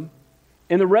wisdom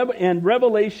and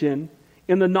revelation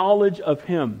in the knowledge of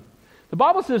him. The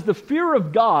Bible says the fear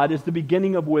of God is the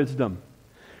beginning of wisdom.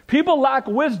 People lack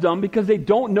wisdom because they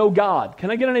don't know God.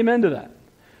 Can I get an amen to that?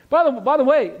 By the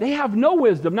way, they have no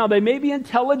wisdom. Now, they may be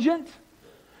intelligent.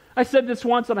 I said this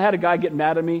once and I had a guy get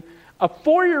mad at me. A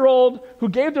 4-year-old who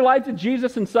gave their life to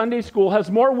Jesus in Sunday school has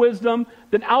more wisdom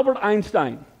than Albert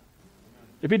Einstein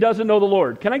if he doesn't know the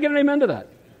Lord. Can I get an amen to that?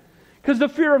 Because the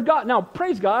fear of God. Now,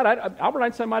 praise God, Albert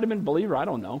Einstein might have been a believer, I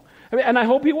don't know. And I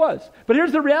hope he was. But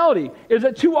here's the reality, is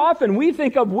that too often we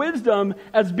think of wisdom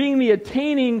as being the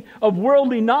attaining of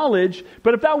worldly knowledge,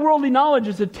 but if that worldly knowledge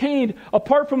is attained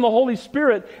apart from the Holy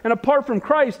Spirit and apart from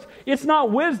Christ, it's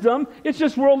not wisdom, it's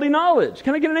just worldly knowledge.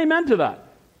 Can I get an amen to that?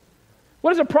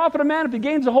 What does it profit a man if he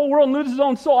gains the whole world and loses his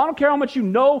own soul? I don't care how much you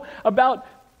know about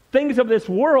things of this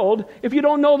world if you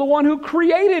don't know the one who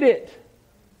created it.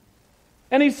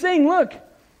 And he's saying, look,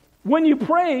 when you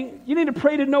pray, you need to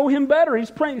pray to know him better. He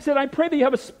said, I pray that you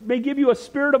may give you a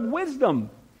spirit of wisdom.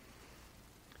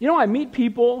 You know, I meet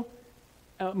people.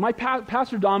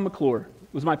 Pastor Don McClure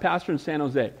was my pastor in San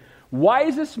Jose.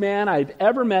 wisest man I've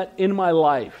ever met in my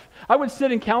life. I would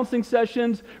sit in counseling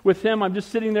sessions with him. I'm just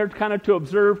sitting there kind of to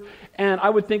observe, and I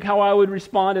would think how I would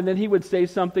respond, and then he would say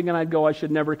something, and I'd go, I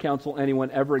should never counsel anyone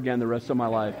ever again the rest of my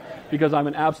life because I'm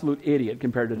an absolute idiot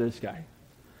compared to this guy.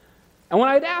 And when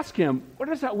I'd ask him, what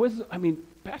is that wisdom? I mean,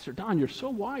 Pastor Don, you're so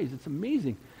wise. It's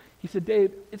amazing. He said,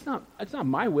 Dave, it's not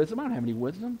my wisdom. I don't have any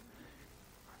wisdom.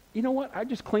 You know what? I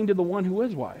just cling to the one who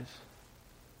is wise.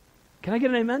 Can I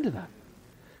get an amen to that?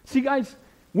 See, guys,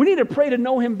 we need to pray to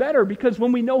know him better, because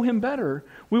when we know him better,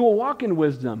 we will walk in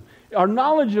wisdom. Our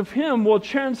knowledge of him will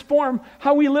transform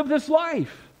how we live this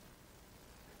life.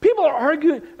 People are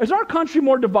arguing, is our country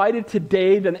more divided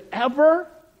today than ever?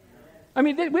 I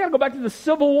mean, we got to go back to the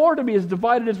Civil War to be as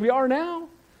divided as we are now.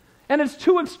 And it's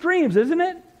two extremes, isn't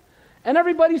it? And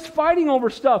everybody's fighting over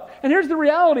stuff. And here's the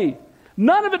reality.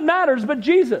 None of it matters but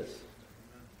Jesus.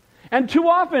 And too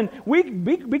often, we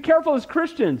be careful as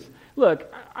Christians.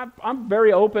 Look, I'm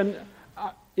very open.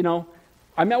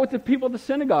 I met with the people at the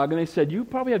synagogue, and they said, you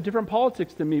probably have different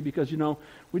politics than me because,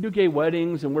 we do gay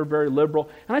weddings, and we're very liberal.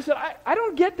 And I said, I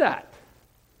don't get that.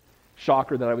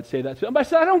 Shocker that I would say that to them. But I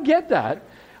said, I don't get that.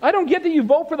 I don't get that you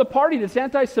vote for the party that's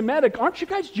anti-Semitic. Aren't you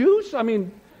guys Jews? I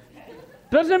mean,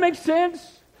 doesn't it make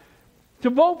sense to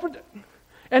vote for...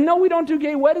 And no, we don't do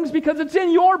gay weddings because it's in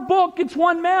your book. It's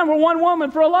one man or one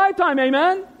woman for a lifetime,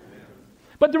 amen?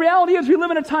 But the reality is we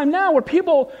live in a time now where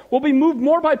people will be moved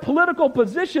more by political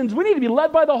positions. We need to be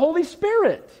led by the Holy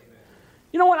Spirit.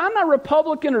 You know what? I'm not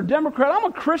Republican or Democrat. I'm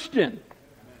a Christian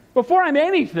before I'm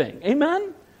anything,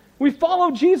 amen? We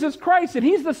follow Jesus Christ, and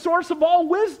he's the source of all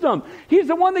wisdom. He's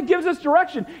the one that gives us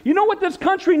direction. You know what this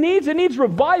country needs? It needs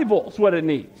revival is what it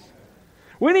needs.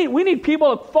 We need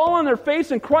people to fall on their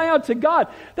face and cry out to God.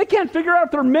 They can't figure out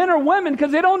if they're men or women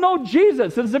because they don't know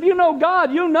Jesus. As if you know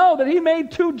God, you know that he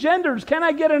made two genders. Can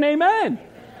I get an amen?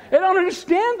 They don't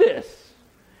understand this.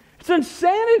 It's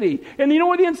insanity. And you know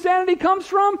where the insanity comes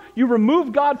from? You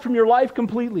remove God from your life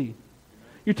completely.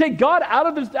 You take God out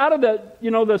of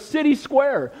the city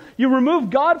square. You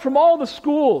remove God from all the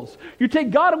schools. You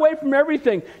take God away from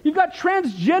everything. You've got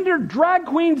transgender drag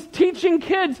queens teaching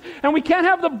kids, and we can't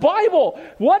have the Bible.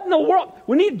 What in the world?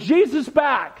 We need Jesus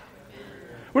back.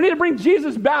 We need to bring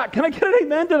Jesus back. Can I get an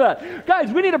amen to that?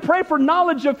 Guys, we need to pray for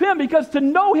knowledge of him, because to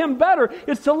know him better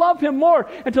is to love him more.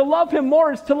 And to love him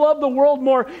more is to love the world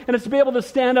more. And it's to be able to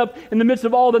stand up in the midst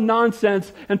of all the nonsense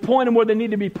and point them where they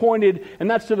need to be pointed. And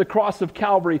that's to the cross of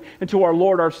Calvary and to our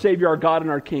Lord, our Savior, our God,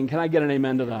 and our King. Can I get an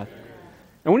amen to that?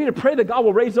 And we need to pray that God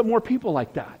will raise up more people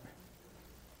like that.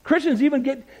 Christians even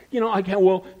get, you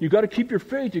got to keep your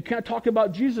faith. You can't talk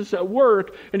about Jesus at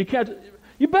work. And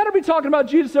you better be talking about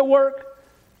Jesus at work.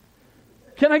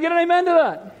 Can I get an amen to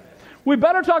that? We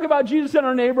better talk about Jesus in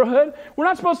our neighborhood. We're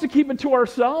not supposed to keep it to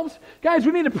ourselves. Guys,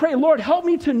 we need to pray, Lord, help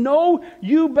me to know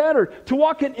you better, to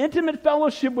walk in intimate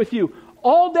fellowship with you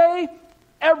all day,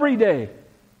 every day.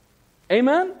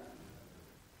 Amen?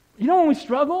 You know when we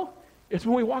struggle? It's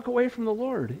when we walk away from the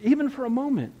Lord, even for a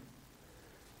moment.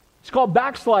 It's called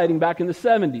backsliding back in the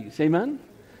 70s. Amen?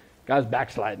 Guy's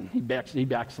backsliding. He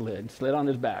slid on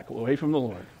his back away from the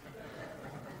Lord.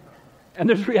 And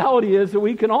the reality is that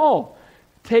we can all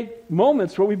take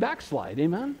moments where we backslide,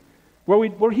 amen?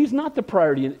 Where he's not the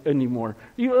priority anymore,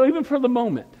 even for the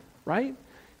moment, right?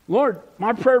 Lord,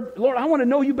 my prayer, Lord, I want to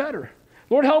know you better.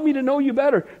 Lord, help me to know you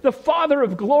better. The Father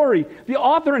of glory, the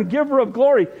author and giver of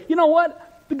glory. You know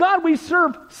what? The God we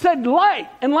serve said light,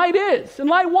 and light is, and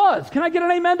light was. Can I get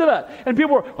an amen to that? And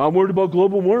people are, I'm worried about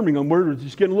global warming. I'm worried it's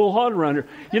just getting a little hot around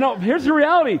here. Here's the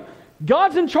reality.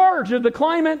 God's in charge of the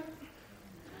climate.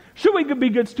 Should we be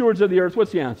good stewards of the earth?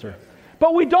 What's the answer?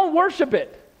 But we don't worship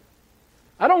it.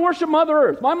 I don't worship Mother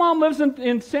Earth. My mom lives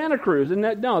in Santa Cruz, and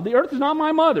the earth is not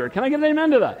my mother. Can I get an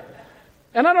amen to that?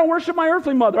 And I don't worship my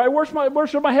earthly mother. I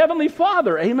worship my heavenly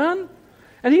Father. Amen?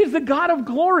 And he's the God of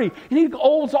glory, and he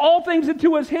holds all things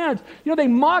into his hands. They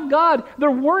mock God.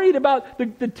 They're worried about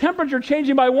the temperature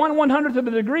changing by 1/100th of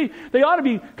a degree. They ought to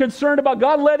be concerned about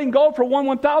God letting go for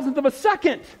 1/1000th of a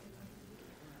second.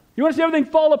 You want to see everything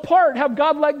fall apart, have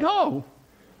God let go.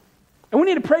 And we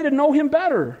need to pray to know him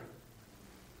better.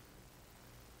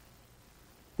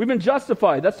 We've been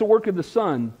justified. That's the work of the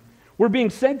Son. We're being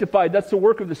sanctified. That's the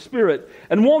work of the Spirit.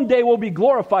 And one day we'll be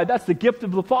glorified. That's the gift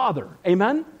of the Father.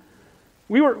 Amen?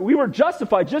 We were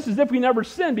justified just as if we never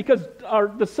sinned because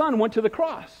the Son went to the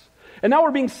cross. And now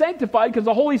we're being sanctified because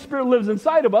the Holy Spirit lives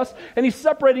inside of us, and he's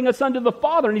separating us unto the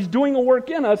Father, and he's doing a work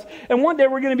in us. And one day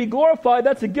we're going to be glorified.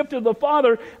 That's a gift of the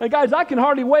Father. And guys, I can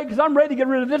hardly wait because I'm ready to get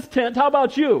rid of this tent. How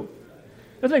about you?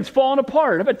 This thing's falling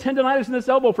apart. I've had tendonitis in this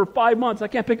elbow for 5 months. I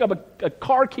can't pick up a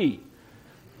car key.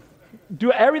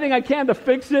 do everything I can to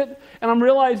fix it, and I'm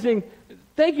realizing,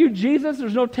 thank you, Jesus,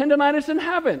 there's no tendonitis in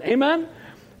heaven. Amen?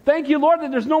 Thank you, Lord,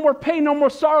 that there's no more pain, no more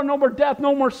sorrow, no more death,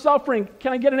 no more suffering.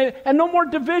 Can I get an amen? And no more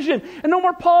division, and no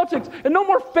more politics, and no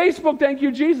more Facebook. Thank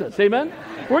you, Jesus. Amen?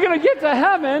 We're going to get to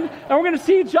heaven, and we're going to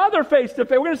see each other face to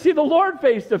face. We're going to see the Lord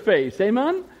face to face.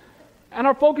 Amen? And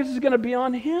our focus is going to be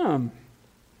on Him.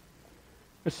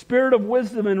 A spirit of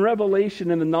wisdom and revelation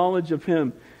and the knowledge of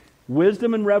Him.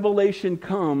 Wisdom and revelation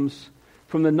comes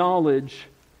from the knowledge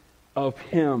of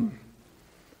Him.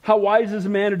 How wise is a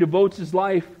man who devotes his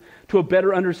life to a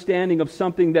better understanding of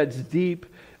something that's deep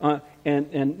and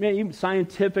maybe even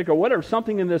scientific or whatever,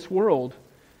 something in this world,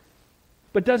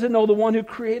 but doesn't know the one who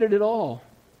created it all.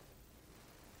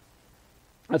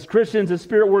 As Christians, the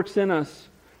Spirit works in us,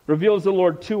 reveals the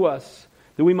Lord to us,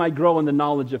 that we might grow in the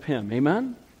knowledge of Him.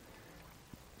 Amen?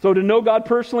 So to know God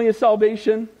personally is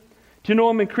salvation, to know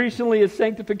Him increasingly is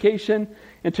sanctification,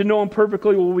 and to know Him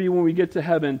perfectly will be when we get to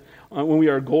heaven, when we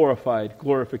are glorified,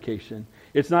 glorification.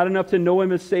 It's not enough to know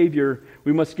Him as Savior.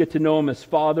 We must get to know Him as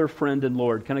Father, friend, and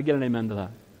Lord. Can I get an amen to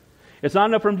that? It's not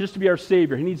enough for Him just to be our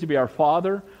Savior. He needs to be our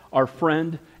Father, our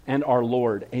friend, and our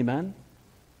Lord. Amen?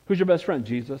 Who's your best friend?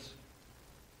 Jesus.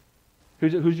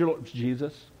 Who's your Lord?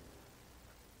 Jesus.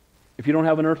 If you don't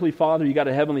have an earthly father, you got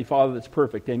a heavenly Father that's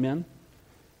perfect. Amen?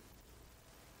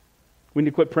 We need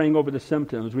to quit praying over the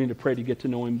symptoms. We need to pray to get to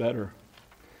know Him better.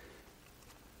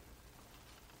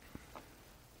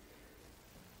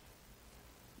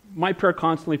 My prayer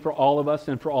constantly for all of us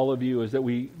and for all of you is that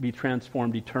we be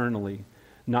transformed eternally,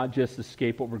 not just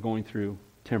escape what we're going through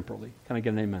temporally. Can I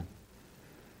get an amen?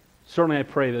 Certainly I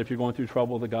pray that if you're going through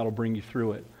trouble, that God will bring you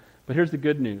through it. But here's the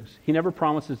good news. He never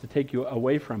promises to take you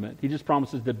away from it. He just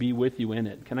promises to be with you in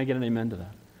it. Can I get an amen to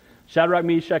that? Shadrach,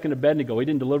 Meshach, and Abednego, He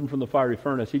didn't deliver them from the fiery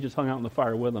furnace. He just hung out in the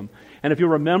fire with them. And if you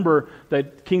remember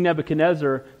that King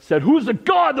Nebuchadnezzar said, "Who's the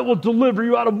God that will deliver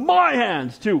you out of my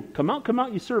hands?" too. Come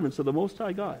out, you servants of the Most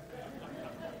High God.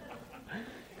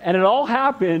 And it all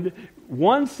happened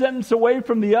one sentence away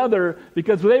from the other,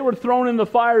 because they were thrown in the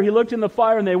fire. He looked in the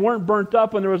fire and they weren't burnt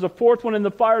up. And there was a fourth one in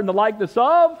the fire in the likeness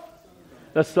of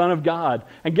the Son of God.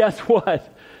 And guess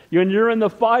what? When you're in the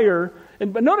fire,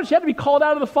 but notice you have to be called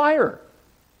out of the fire.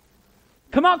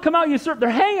 Come out, you serve. They're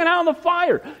hanging out in the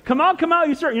fire. Come out,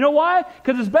 you serve. You know why?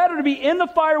 Because it's better to be in the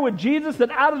fire with Jesus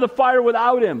than out of the fire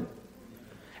without Him.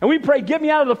 And we pray, get me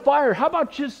out of the fire. How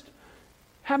about just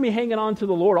have me hanging on to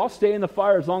the Lord? I'll stay in the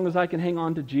fire as long as I can hang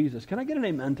on to Jesus. Can I get an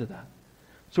amen to that?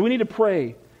 So we need to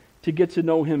pray to get to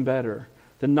know Him better,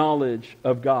 the knowledge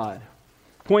of God.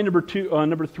 Point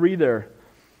number 3 there.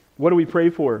 What do we pray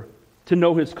for? To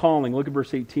know His calling. Look at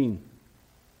verse 18.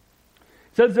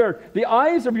 It says there, the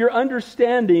eyes of your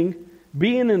understanding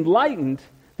being enlightened,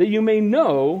 that you may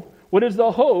know what is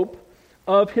the hope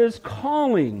of His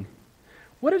calling.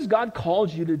 What has God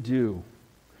called you to do?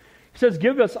 He says,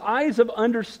 give us eyes of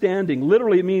understanding.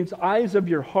 Literally, it means eyes of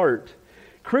your heart.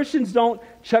 Christians don't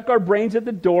check our brains at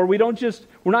the door. We're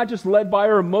not just led by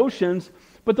our emotions,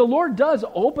 but the Lord does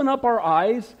open up our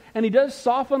eyes, and He does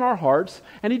soften our hearts,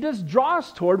 and He does draw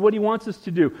us toward what He wants us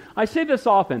to do. I say this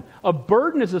often, a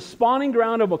burden is a spawning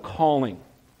ground of a calling.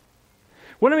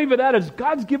 What I mean by that is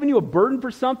God's given you a burden for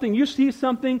something. You see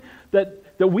something that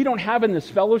we don't have in this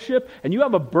fellowship, and you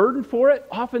have a burden for it.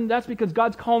 Often that's because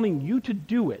God's calling you to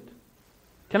do it.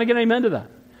 Can I get an amen to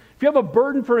that? If you have a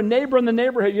burden for a neighbor in the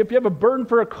neighborhood, if you have a burden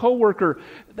for a coworker,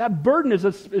 that burden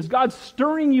is God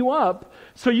stirring you up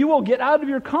so you will get out of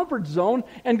your comfort zone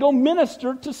and go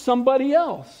minister to somebody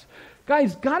else.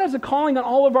 Guys, God has a calling on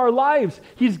all of our lives.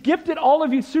 He's gifted all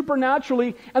of you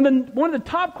supernaturally. And then one of the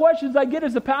top questions I get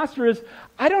as a pastor is,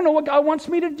 I don't know what God wants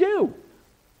me to do.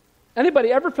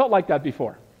 Anybody ever felt like that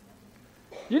before?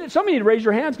 Some of you need to raise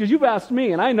your hands because you've asked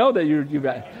me, and I know that you've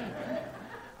asked.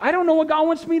 I don't know what God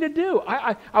wants me to do.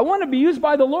 I want to be used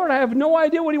by the Lord. I have no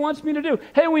idea what He wants me to do.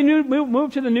 Hey, we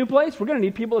move to the new place. We're going to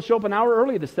need people to show up an hour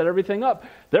early to set everything up.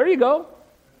 There you go.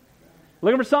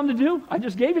 Looking for something to do? I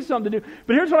just gave you something to do.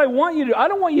 But here's what I want you to do. I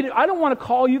don't want to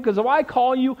call you, because if I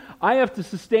call you, I have to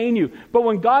sustain you. But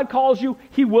when God calls you,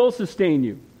 He will sustain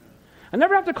you. I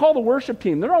never have to call the worship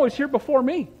team. They're always here before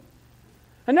me.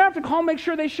 I never have to call and make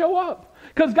sure they show up.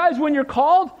 Because guys, when you're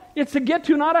called, it's a get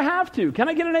to, not a have to. Can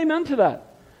I get an amen to that?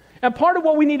 And part of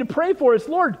what we need to pray for is,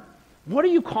 Lord, what are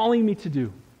you calling me to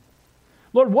do?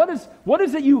 Lord, what is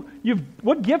it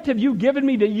what gift have you given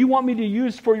me that you want me to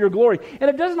use for your glory? And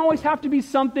it doesn't always have to be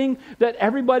something that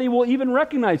everybody will even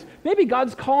recognize. Maybe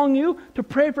God's calling you to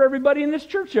pray for everybody in this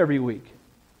church every week.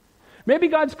 Maybe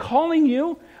God's calling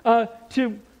you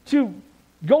to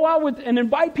Go out and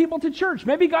invite people to church.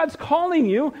 Maybe God's calling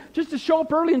you just to show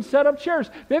up early and set up chairs.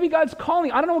 Maybe God's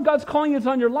calling. I don't know what God's calling is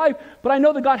on your life, but I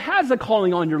know that God has a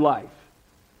calling on your life.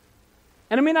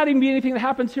 And it may not even be anything that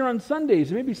happens here on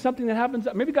Sundays. It may be something that happens.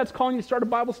 Maybe God's calling you to start a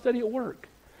Bible study at work.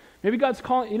 Maybe God's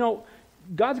calling,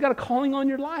 God's got a calling on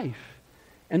your life.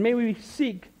 And may we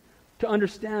seek to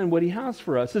understand what He has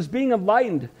for us. As being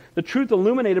enlightened, the truth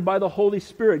illuminated by the Holy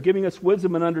Spirit, giving us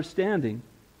wisdom and understanding.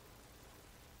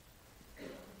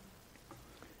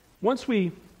 Once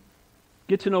we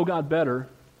get to know God better,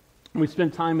 and we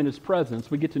spend time in His presence,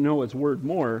 we get to know His Word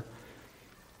more,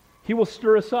 He will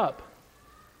stir us up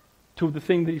to the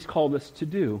thing that He's called us to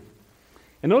do.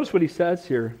 And notice what He says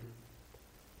here.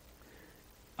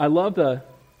 I love the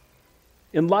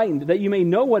enlightened, that you may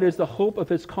know what is the hope of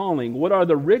His calling, what are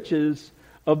the riches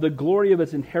of the glory of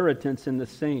His inheritance in the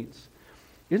saints.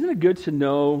 Isn't it good to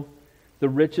know the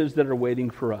riches that are waiting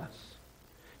for us?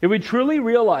 If we truly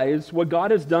realize what God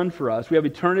has done for us, we have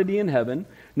eternity in heaven,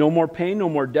 no more pain, no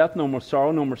more death, no more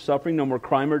sorrow, no more suffering, no more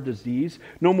crime or disease,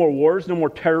 no more wars, no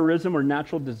more terrorism or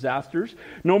natural disasters,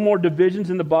 no more divisions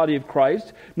in the body of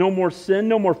Christ, no more sin,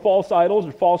 no more false idols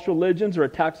or false religions or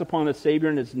attacks upon the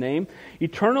Savior in His name,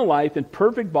 eternal life in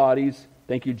perfect bodies,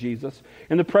 thank you Jesus,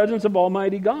 in the presence of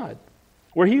Almighty God,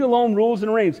 where He alone rules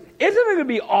and reigns. Isn't it going to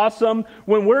be awesome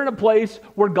when we're in a place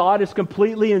where God is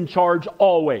completely in charge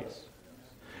always?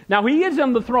 Now, He is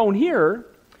on the throne here,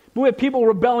 but we have people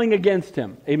rebelling against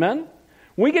Him. Amen?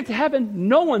 When we get to heaven,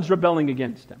 no one's rebelling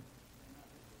against Him.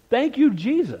 Thank you,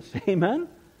 Jesus. Amen?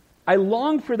 I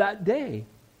long for that day.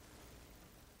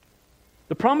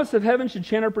 The promise of heaven should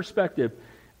change our perspective.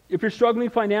 If you're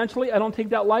struggling financially, I don't take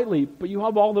that lightly, but you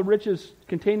have all the riches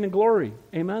contained in glory.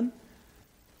 Amen?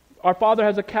 Our Father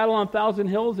has a cattle on 1,000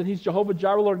 hills, and He's Jehovah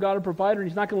Jireh, Lord God, and provider, and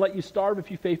He's not going to let you starve if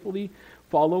you faithfully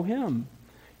follow Him.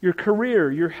 Your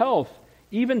career, your health,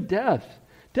 even death.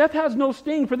 Death has no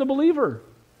sting for the believer.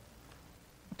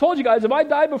 I told you guys, if I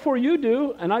die before you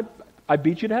do, and I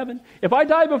beat you to heaven. If I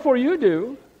die before you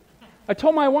do, I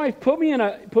told my wife, put me in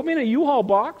a U-Haul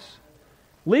box,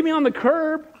 leave me on the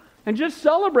curb, and just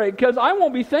celebrate, because I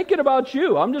won't be thinking about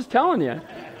you. I'm just telling you.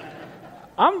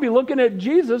 I'm going to be looking at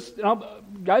Jesus.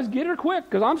 Guys, get her quick,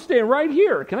 because I'm staying right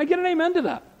here. Can I get an amen to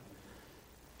that?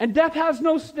 And death has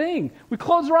no sting. We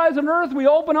close our eyes on earth, we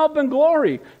open up in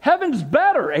glory. Heaven's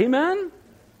better, amen?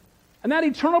 And that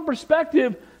eternal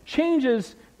perspective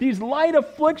changes these light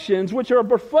afflictions, which are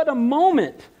but a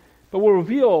moment, but will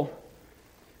reveal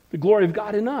the glory of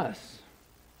God in us.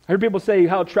 I heard people say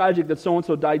how tragic that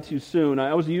so-and-so died too soon.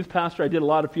 I was a youth pastor. I did a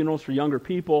lot of funerals for younger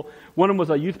people. One of them was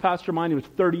a youth pastor of mine. He was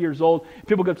 30 years old.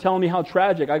 People kept telling me how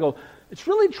tragic. I go, it's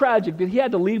really tragic that he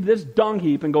had to leave this dung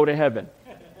heap and go to heaven.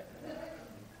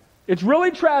 It's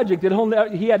really tragic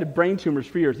that he had brain tumors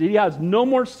for years. He has no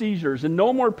more seizures and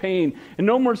no more pain and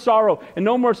no more sorrow and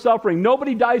no more suffering.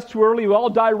 Nobody dies too early. We all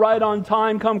die right on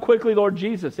time. Come quickly, Lord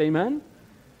Jesus. Amen?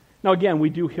 Now again, we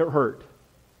do hurt.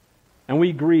 And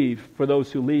we grieve for those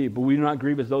who leave, but we do not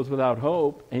grieve as those without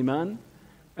hope. Amen?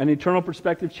 An eternal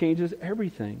perspective changes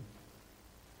everything.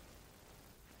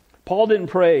 Paul didn't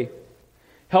pray,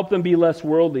 help them be less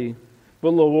worldly, but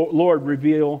Lord,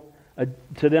 reveal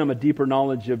to them a deeper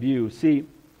knowledge of you. See,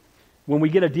 when we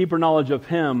get a deeper knowledge of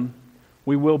Him,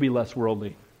 we will be less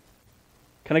worldly.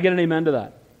 Can I get an amen to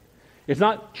that? It's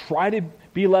not try to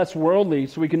be less worldly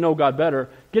so we can know God better.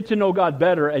 Get to know God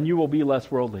better and you will be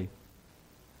less worldly.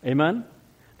 Amen?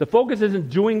 The focus isn't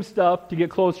doing stuff to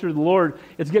get closer to the Lord.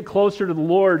 It's get closer to the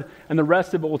Lord and the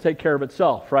rest of it will take care of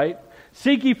itself, right?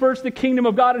 Seek ye first the kingdom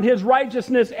of God and His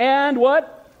righteousness and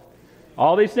what?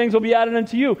 All these things will be added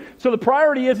unto you. So the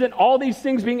priority isn't all these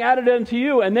things being added unto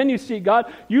you and then you seek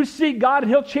God. You seek God and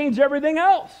He'll change everything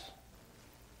else.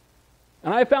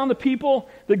 And I found the people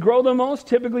that grow the most,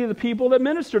 typically the people that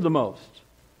minister the most.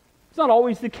 It's not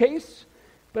always the case,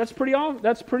 but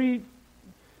that's pretty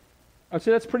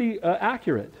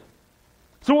accurate.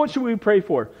 So what should we pray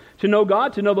for? To know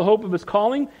God, to know the hope of His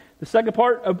calling. The second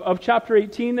part of chapter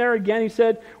 18 there, again, he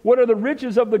said, what are the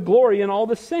riches of the glory in all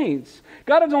the saints?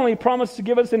 God has only promised to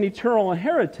give us an eternal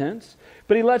inheritance,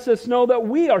 but He lets us know that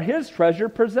we are His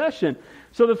treasured possession.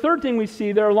 So the third thing we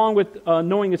see there, along with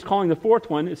knowing His calling, the fourth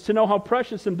one, is to know how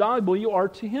precious and valuable you are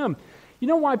to Him. You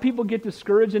know why people get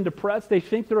discouraged and depressed? They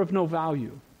think they're of no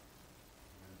value.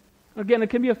 Again, it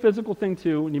can be a physical thing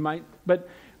too, and but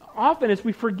often it's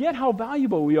we forget how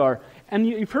valuable we are. And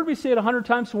you've heard me say it 100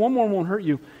 times, so one more won't hurt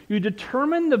you. You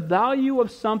determine the value of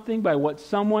something by what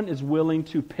someone is willing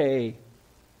to pay.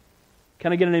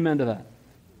 Can I get an amen to that?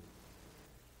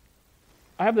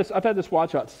 I've had this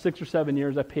watch about 6 or 7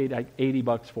 years. I paid like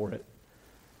 $80 for it.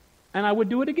 And I would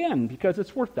do it again because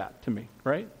it's worth that to me,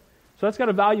 right? So that's got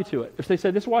a value to it. If they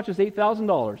say, this watch is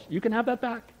 $8,000, you can have that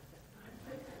back.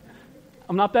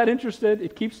 I'm not that interested.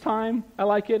 It keeps time. I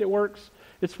like it. It works.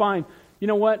 It's fine. You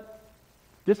know what?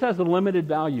 This has a limited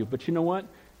value, but you know what?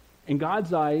 In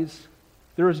God's eyes,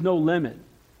 there is no limit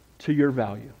to your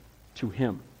value, to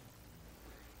Him.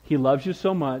 He loves you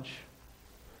so much,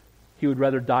 He would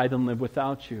rather die than live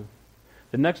without you.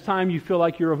 The next time you feel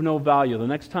like you're of no value, the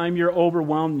next time you're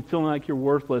overwhelmed and feeling like you're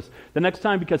worthless, the next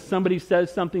time because somebody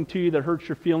says something to you that hurts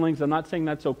your feelings, I'm not saying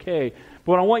that's okay,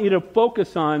 but what I want you to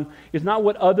focus on is not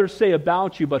what others say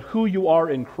about you, but who you are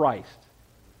in Christ.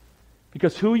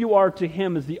 Because who you are to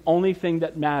Him is the only thing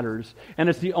that matters, and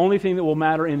it's the only thing that will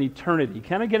matter in eternity.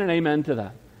 Can I get an amen to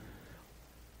that?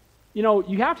 You know,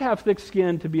 you have to have thick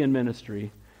skin to be in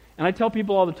ministry, and I tell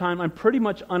people all the time, I'm pretty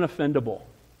much unoffendable.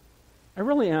 I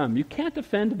really am. You can't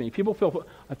offend me. People feel,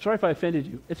 I'm sorry if I offended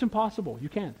you. It's impossible. You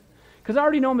can't. Because I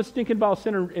already know I'm a stinking vile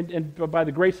sinner, and by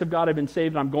the grace of God I've been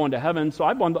saved and I'm going to heaven, so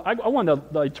I won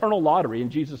the eternal lottery in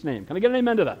Jesus' name. Can I get an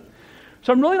amen to that?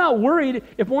 So I'm really not worried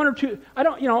if one or two,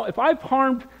 if I've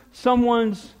harmed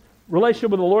someone's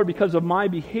relationship with the Lord because of my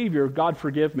behavior, God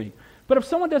forgive me. But if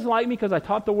someone doesn't like me because I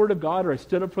taught the Word of God or I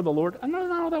stood up for the Lord, I'm not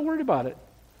all that worried about it.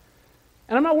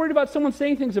 And I'm not worried about someone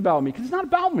saying things about me because it's not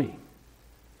about me.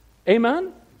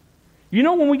 Amen? You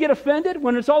know when we get offended?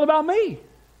 When it's all about me.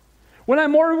 When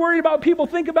I'm more worried about people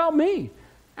think about me.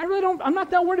 I'm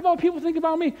not that worried about what people think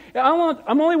about me.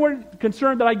 I'm only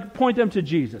concerned that I point them to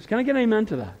Jesus. Can I get an amen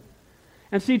to that?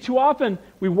 And see, too often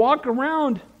we walk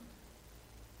around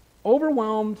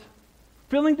overwhelmed,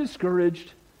 feeling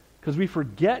discouraged, because we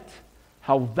forget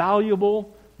how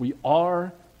valuable we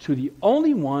are to the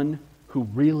only one who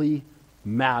really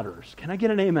matters. Can I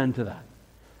get an amen to that?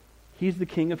 He's the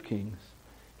King of Kings.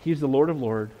 He's the Lord of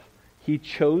Lords. He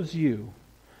chose you.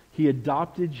 He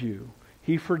adopted you.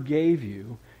 He forgave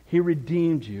you. He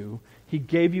redeemed you. He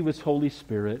gave you His Holy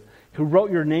Spirit, who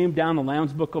wrote your name down in the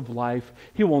Lamb's Book of Life.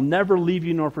 He will never leave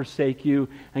you nor forsake you.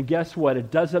 And guess what?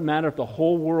 It doesn't matter if the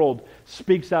whole world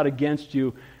speaks out against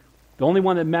you. The only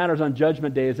one that matters on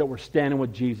Judgment Day is that we're standing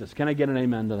with Jesus. Can I get an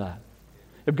amen to that?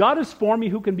 If God is for me,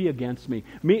 who can be against me?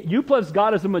 You plus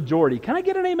God is a majority. Can I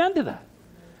get an amen to that?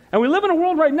 And we live in a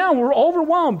world right now where we're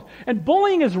overwhelmed. And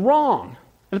bullying is wrong.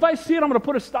 And if I see it, I'm going to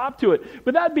put a stop to it.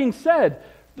 But that being said,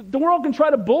 the world can try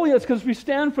to bully us because we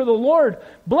stand for the Lord.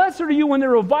 Blessed are you when they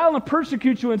revile and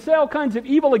persecute you and say all kinds of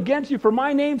evil against you for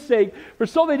my name's sake. For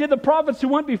so they did the prophets who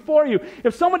went before you.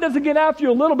 If someone doesn't get after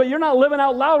you a little bit, you're not living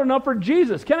out loud enough for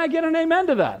Jesus. Can I get an amen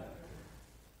to that?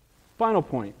 Final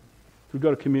point. We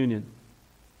go to communion.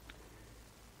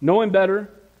 Know Him better,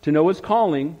 to know His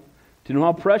calling, to know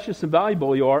how precious and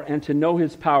valuable you are, and to know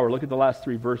His power. Look at the last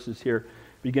three verses here,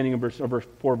 beginning of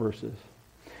four verses.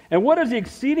 And what is the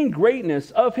exceeding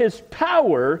greatness of His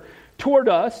power toward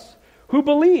us who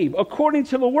believe, according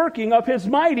to the working of His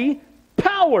mighty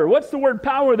power? What's the word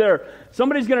power there?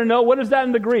 Somebody's going to know. What is that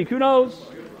in the Greek? Who knows?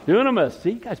 Dunamis.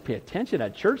 See, you guys pay attention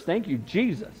at church. Thank you,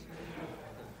 Jesus.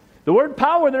 The word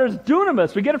power there is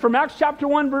dunamis. We get it from Acts chapter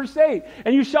 1, verse 8.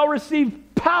 And you shall receive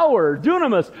power,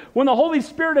 dunamis, when the Holy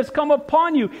Spirit has come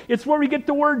upon you. It's where we get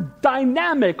the word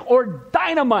dynamic or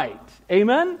dynamite.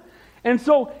 Amen? And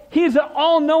so He's an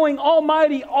all-knowing,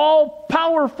 almighty,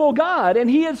 all-powerful God, and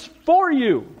He is for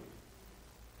you.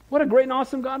 What a great and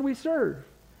awesome God we serve.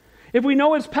 If we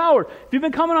know His power, if you've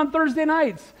been coming on Thursday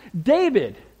nights,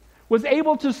 David was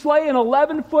able to slay an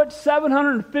 11-foot,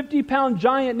 750-pound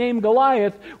giant named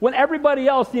Goliath when everybody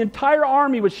else, the entire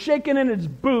army, was shaking in its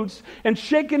boots and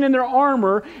shaking in their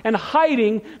armor and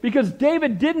hiding because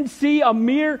David didn't see a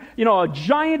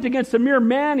giant against a mere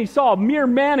man. He saw a mere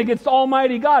man against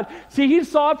Almighty God. See, he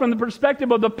saw it from the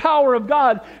perspective of the power of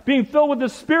God, being filled with the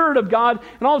Spirit of God,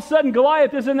 and all of a sudden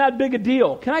Goliath isn't that big a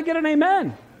deal. Can I get an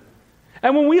amen?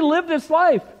 And when we live this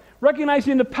life,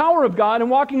 recognizing the power of God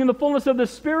and walking in the fullness of the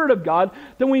Spirit of God,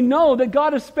 then we know that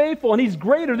God is faithful and He's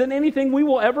greater than anything we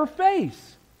will ever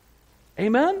face.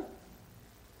 Amen?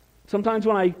 Sometimes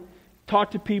when I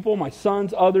talk to people, my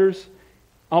sons, others,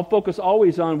 I'll focus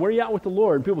always on where are you at with the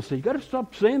Lord? And people say, you got to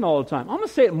stop saying that all the time. I'm going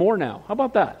to say it more now. How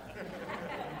about that?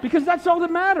 Because that's all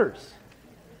that matters.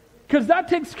 Because that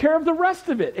takes care of the rest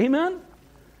of it. Amen?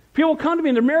 People come to me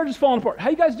and their marriage is falling apart. How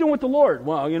you guys doing with the Lord?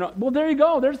 Well, there you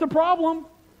go. There's the problem.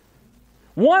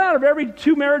 1 out of every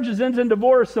 2 marriages ends in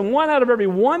divorce, and 1 out of every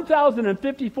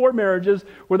 1,054 marriages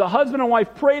where the husband and wife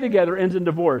pray together ends in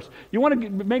divorce. You want to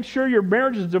make sure your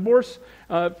marriage is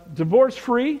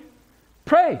divorce-free?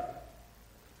 Pray.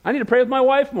 I need to pray with my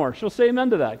wife more. She'll say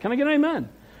amen to that. Can I get an amen?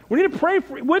 We need to pray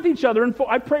with each other, and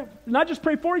I pray not just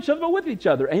pray for each other, but with each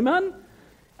other. Amen?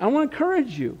 I want to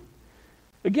encourage you.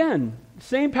 Again,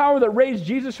 same power that raised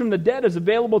Jesus from the dead is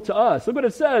available to us. Look what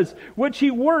it says, which he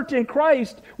worked in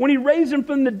Christ when he raised him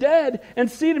from the dead and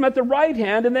seated him at the right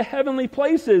hand in the heavenly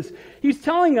places. He's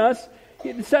telling us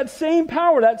it's that same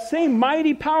power, that same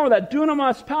mighty power, that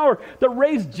dunamis power that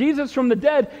raised Jesus from the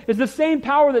dead is the same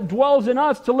power that dwells in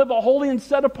us to live a holy and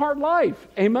set-apart life.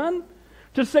 Amen?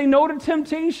 To say no to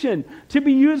temptation, to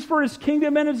be used for his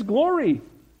kingdom and his glory.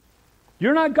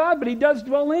 You're not God, but he does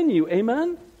dwell in you.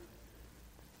 Amen?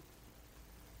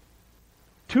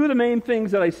 Two of the main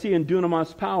things that I see in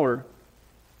dunamis power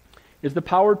is the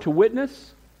power to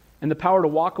witness and the power to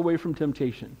walk away from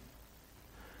temptation.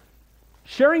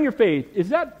 Sharing your faith, is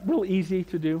that real easy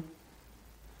to do?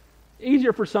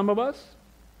 Easier for some of us.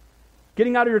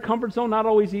 Getting out of your comfort zone, not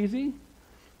always easy.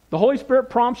 The Holy Spirit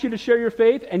prompts you to share your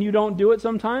faith and you don't do it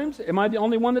sometimes. Am I the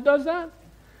only one that does that?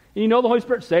 And you know the Holy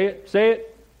Spirit, say it, say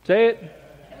it, say it,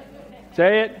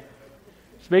 say it.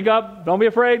 Speak up, don't be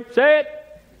afraid, say it.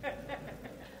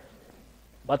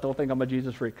 But they'll think I'm a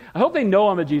Jesus freak. I hope they know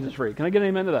I'm a Jesus freak. Can I get an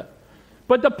amen to that?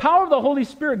 But the power of the Holy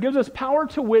Spirit gives us power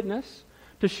to witness,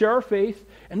 to share our faith.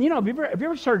 And have you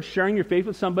ever started sharing your faith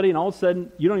with somebody and all of a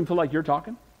sudden you don't even feel like you're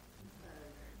talking?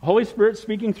 The Holy Spirit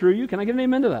speaking through you. Can I get an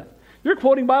amen to that? You're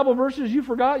quoting Bible verses you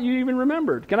forgot you even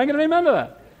remembered. Can I get an amen to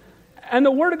that? And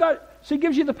the Word of God, so he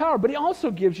gives you the power, but he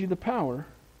also gives you the power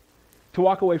to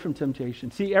walk away from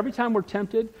temptation. See, every time we're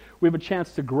tempted, we have a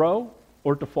chance to grow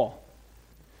or to fall.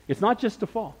 It's not just to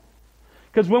fall.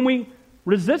 Because when we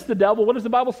resist the devil, what does the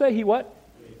Bible say? He what?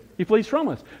 He flees from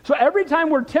us. So every time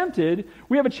we're tempted,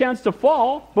 we have a chance to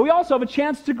fall, but we also have a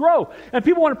chance to grow. And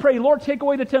people want to pray, Lord, take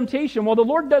away the temptation. Well, the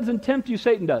Lord doesn't tempt you,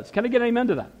 Satan does. Can I get an amen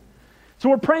to that? So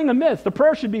we're praying amiss. The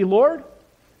prayer should be, Lord,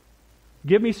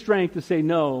 give me strength to say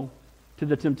no to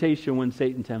the temptation when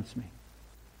Satan tempts me.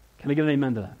 Can I get an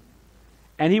amen to that?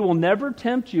 And he will never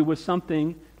tempt you with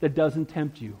something that doesn't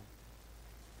tempt you.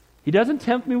 He doesn't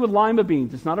tempt me with lima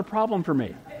beans. It's not a problem for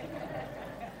me.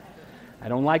 I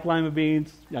don't like lima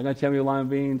beans. You're not going to tempt me with lima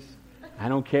beans. I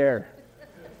don't care.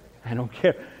 I don't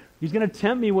care. He's going to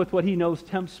tempt me with what he knows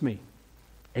tempts me.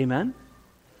 Amen?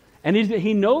 And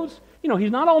he knows,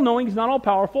 he's not all-knowing, he's not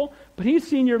all-powerful, but he's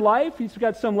seen your life, he's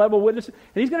got some level of witness, and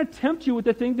he's going to tempt you with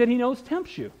the thing that he knows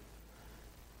tempts you.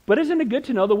 But isn't it good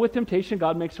to know that with temptation,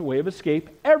 God makes a way of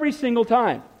escape every single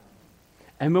time?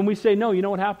 And when we say no, you know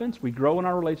what happens? We grow in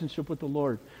our relationship with the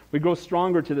Lord. We grow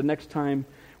stronger to the next time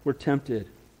we're tempted.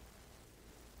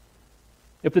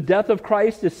 If the death of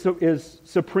Christ is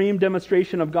supreme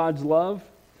demonstration of God's love,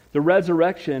 the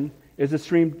resurrection is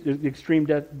the extreme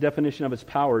definition of his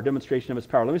power, demonstration of his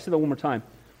power. Let me say that one more time.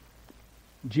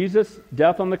 Jesus'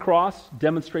 death on the cross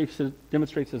demonstrates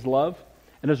his love,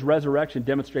 and his resurrection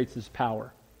demonstrates his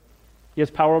power. He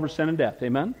has power over sin and death.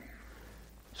 Amen?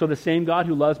 So the same God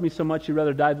who loves me so much he'd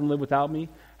rather die than live without me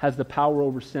has the power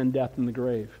over sin, death, and the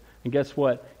grave. And guess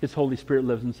what? His Holy Spirit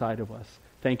lives inside of us.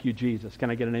 Thank you, Jesus. Can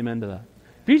I get an amen to that?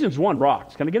 Ephesians 1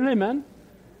 rocks. Can I get an amen?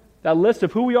 That list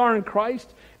of who we are in Christ.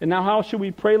 And now how should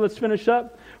we pray? Let's finish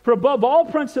up. For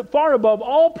far above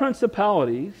all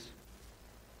principalities,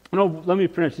 let me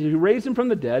finish. He raised him from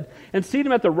the dead and seated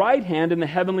him at the right hand in the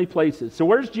heavenly places. So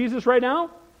where's Jesus right now?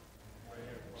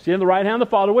 Seated on the right hand of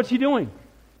the Father. What's he doing?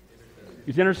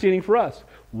 He's interceding for us.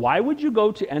 Why would you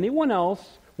go to anyone else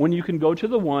when you can go to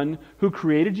the one who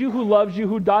created you, who loves you,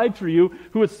 who died for you,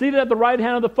 who is seated at the right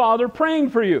hand of the Father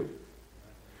praying for you?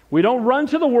 We don't run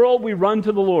to the world, we run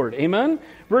to the Lord. Amen?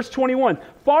 Verse 21,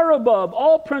 far above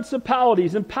all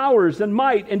principalities and powers and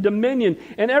might and dominion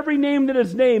and every name that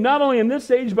is named, not only in this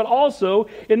age, but also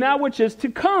in that which is to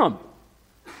come.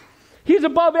 He's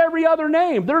above every other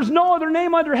name. There's no other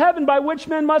name under heaven by which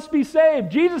men must be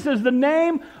saved. Jesus is the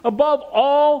name above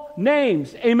all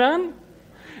names. Amen?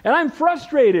 And I'm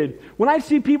frustrated when I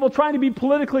see people trying to be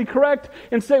politically correct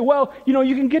and say, well,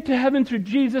 you can get to heaven through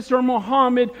Jesus or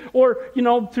Muhammad or,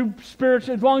 through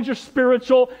spiritual, as long as you're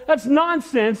spiritual. That's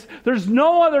nonsense. There's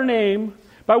no other name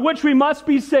by which we must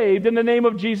be saved in the name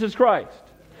of Jesus Christ.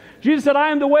 Jesus said, I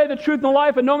am the way, the truth, and the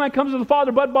life, and no man comes to the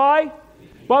Father but by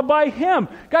him.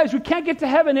 Guys, we can't get to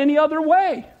heaven any other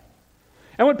way.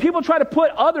 And when people try to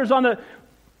put others on the...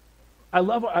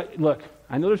 Look,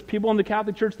 I know there's people in the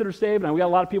Catholic Church that are saved, and we got a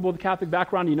lot of people with a Catholic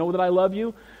background. You know that I love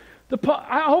you.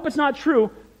 I hope it's not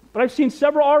true, but I've seen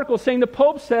several articles saying the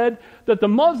Pope said that the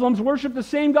Muslims worship the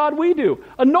same God we do.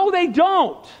 No, they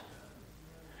don't.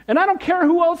 And I don't care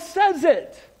who else says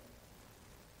it.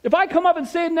 If I come up and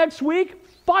say it next week,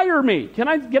 fire me. Can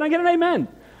I get an amen?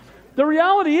 The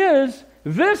reality is,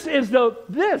 this is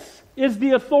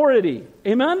the authority.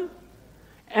 Amen?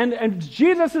 And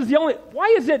Jesus is the only...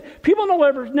 Why is it people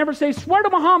never say, swear to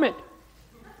Muhammad?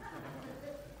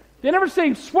 They never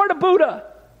say, swear to Buddha.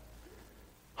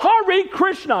 Hare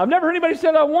Krishna. I've never heard anybody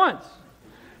say that once.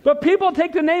 But people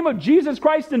take the name of Jesus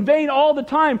Christ in vain all the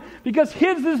time because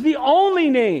His is the only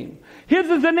name. His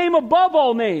is the name above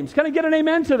all names. Can I get an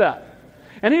amen to that?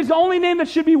 And He's the only name that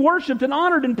should be worshiped and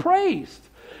honored and praised.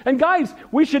 And guys,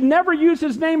 we should never use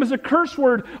His name as a curse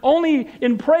word, only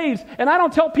in praise. And I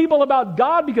don't tell people about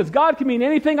God because God can mean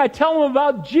anything. I tell them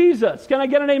about Jesus. Can I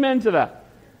get an amen to that?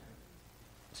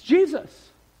 It's Jesus.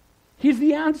 He's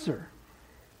the answer.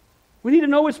 We need to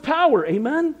know His power.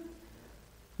 Amen?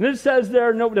 And it says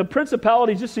there, no, the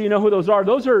principalities, just so you know who those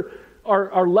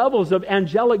are levels of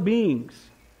angelic beings.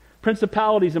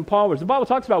 Principalities and powers. The Bible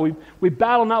talks about we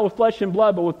battle not with flesh and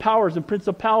blood, but with powers and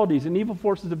principalities and evil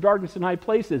forces of darkness in high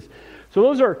places. So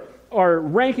those are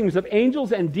rankings of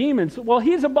angels and demons. Well,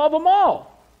 He's above them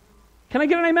all. Can I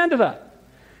get an amen to that?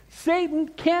 Satan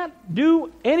can't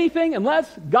do anything unless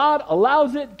God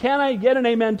allows it. Can I get an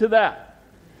amen to that?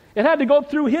 It had to go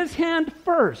through His hand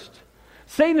first.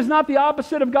 Satan is not the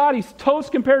opposite of God. He's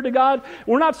toast compared to God.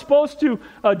 We're not supposed to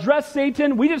address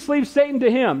Satan. We just leave Satan to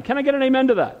Him. Can I get an amen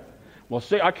to that? Well,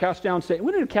 say I cast down Satan.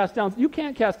 We didn't cast down. You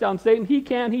can't cast down Satan. He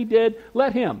can. He did.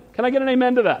 Let him. Can I get an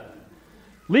amen to that?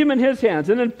 Leave him in His hands.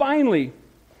 And then finally,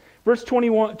 verse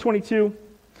 22,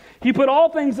 He put all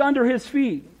things under His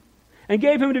feet and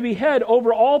gave Him to be head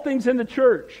over all things in the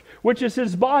church, which is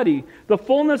His body, the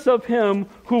fullness of Him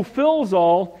who fills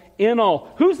all in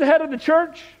all. Who's the head of the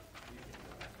church?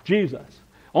 Jesus.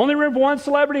 Only room for one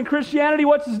celebrity in Christianity.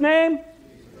 What's His name?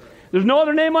 There's no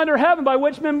other name under heaven by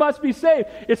which men must be saved.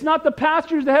 It's not the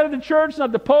pastor who's the head of the church. It's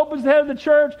not the pope who's the head of the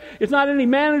church. It's not any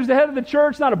man who's the head of the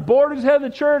church. It's not a board who's the head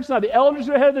of the church. It's not the elders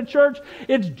who are the head of the church.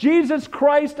 It's Jesus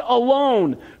Christ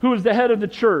alone who is the head of the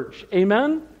church.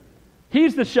 Amen?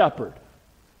 He's the shepherd.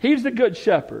 He's the good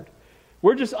shepherd.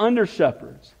 We're just under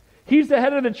shepherds. He's the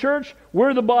head of the church.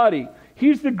 We're the body.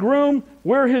 He's the groom.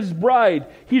 We're His bride.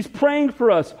 He's praying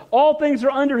for us. All things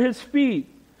are under His feet.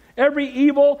 Every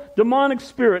evil, demonic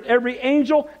spirit, every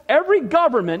angel, every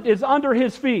government is under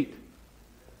His feet.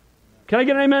 Can I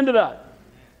get an amen to that?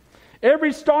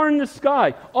 Every star in the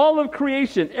sky, all of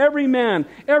creation, every man,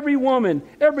 every woman,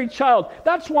 every child.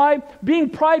 That's why being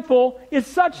prideful is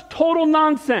such total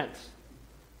nonsense.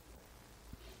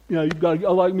 You got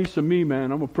to like me some me,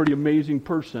 man. I'm a pretty amazing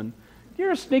person.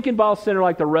 You're a stinking vile sinner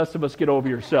like the rest of us. Get over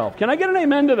yourself. Can I get an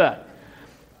amen to that?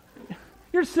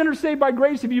 You're a sinner saved by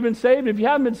grace if you've been saved. If you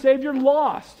haven't been saved, you're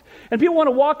lost. And people want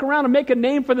to walk around and make a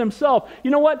name for themselves.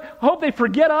 You know what? I hope they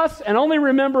forget us and only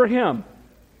remember Him.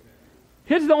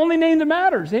 His is the only name that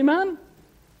matters. Amen?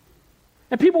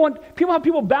 And people have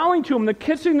people bowing to Him. They're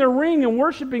kissing their ring and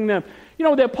worshiping them. You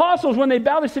know, the apostles, when they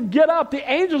bowed, they said, get up. The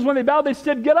angels, when they bowed, they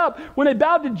said, get up. When they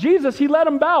bowed to Jesus, He let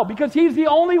them bow because He's the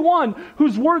only one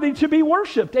who's worthy to be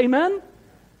worshipped. Amen?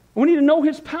 We need to know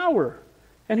His power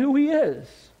and who He is.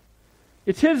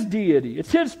 It's His deity.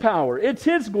 It's His power. It's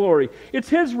His glory. It's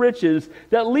His riches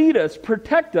that lead us,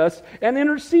 protect us, and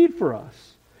intercede for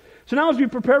us. So now as we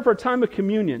prepare for a time of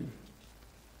communion,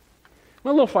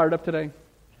 I'm a little fired up today.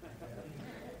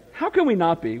 How can we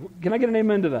not be? Can I get an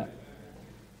amen to that?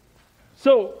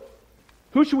 So,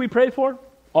 who should we pray for?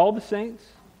 All the saints.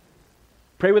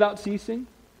 Pray without ceasing.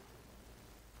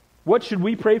 What should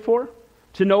we pray for?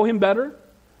 To know Him better?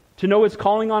 To know His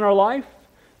calling on our life?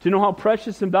 To know how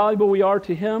precious and valuable we are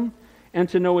to Him? And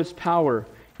to know His power.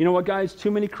 You know what, guys?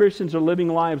 Too many Christians are living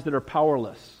lives that are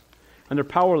powerless. And they're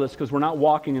powerless because we're not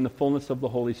walking in the fullness of the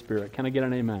Holy Spirit. Can I get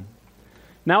an amen?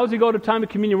 Now as we go to time of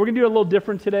communion, we're going to do a little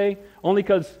different today. Only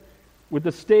because with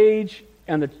the stage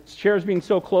and the chairs being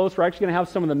so close, we're actually going to have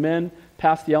some of the men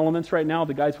pass the elements right now.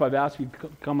 The guys who I've asked you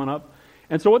come on up.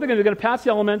 And so what they're going to do, they're going to pass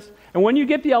the elements. And when you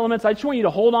get the elements, I just want you to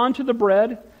hold on to the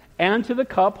bread and to the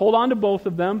cup. Hold on to both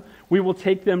of them. We will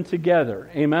take them together.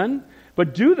 Amen?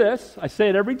 But do this. I say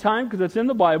it every time because it's in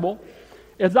the Bible.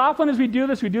 As often as we do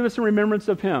this in remembrance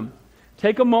of Him.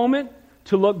 Take a moment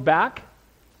to look back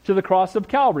to the cross of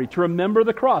Calvary, to remember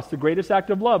the cross, the greatest act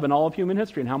of love in all of human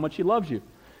history and how much He loves you.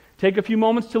 Take a few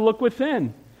moments to look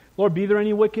within. Lord, be there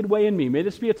any wicked way in me? May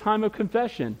this be a time of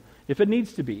confession, if it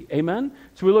needs to be. Amen?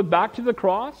 So we look back to the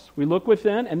cross, we look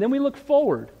within, and then we look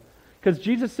forward. Because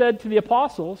Jesus said to the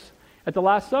apostles at the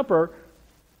Last Supper,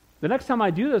 the next time I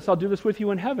do this, I'll do this with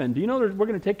you in heaven. Do you know that we're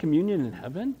going to take communion in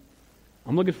heaven?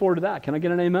 I'm looking forward to that. Can I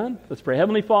get an amen? Let's pray.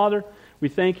 Heavenly Father, we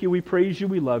thank you, we praise you,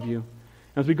 we love you.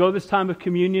 As we go this time of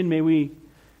communion, may we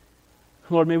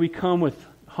come with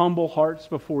humble hearts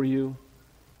before you.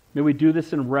 May we do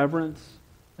this in reverence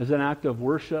as an act of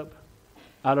worship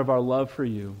out of our love for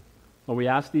you. Lord, we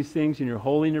ask these things in your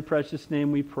holy and your precious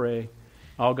name we pray.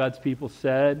 All God's people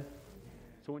said,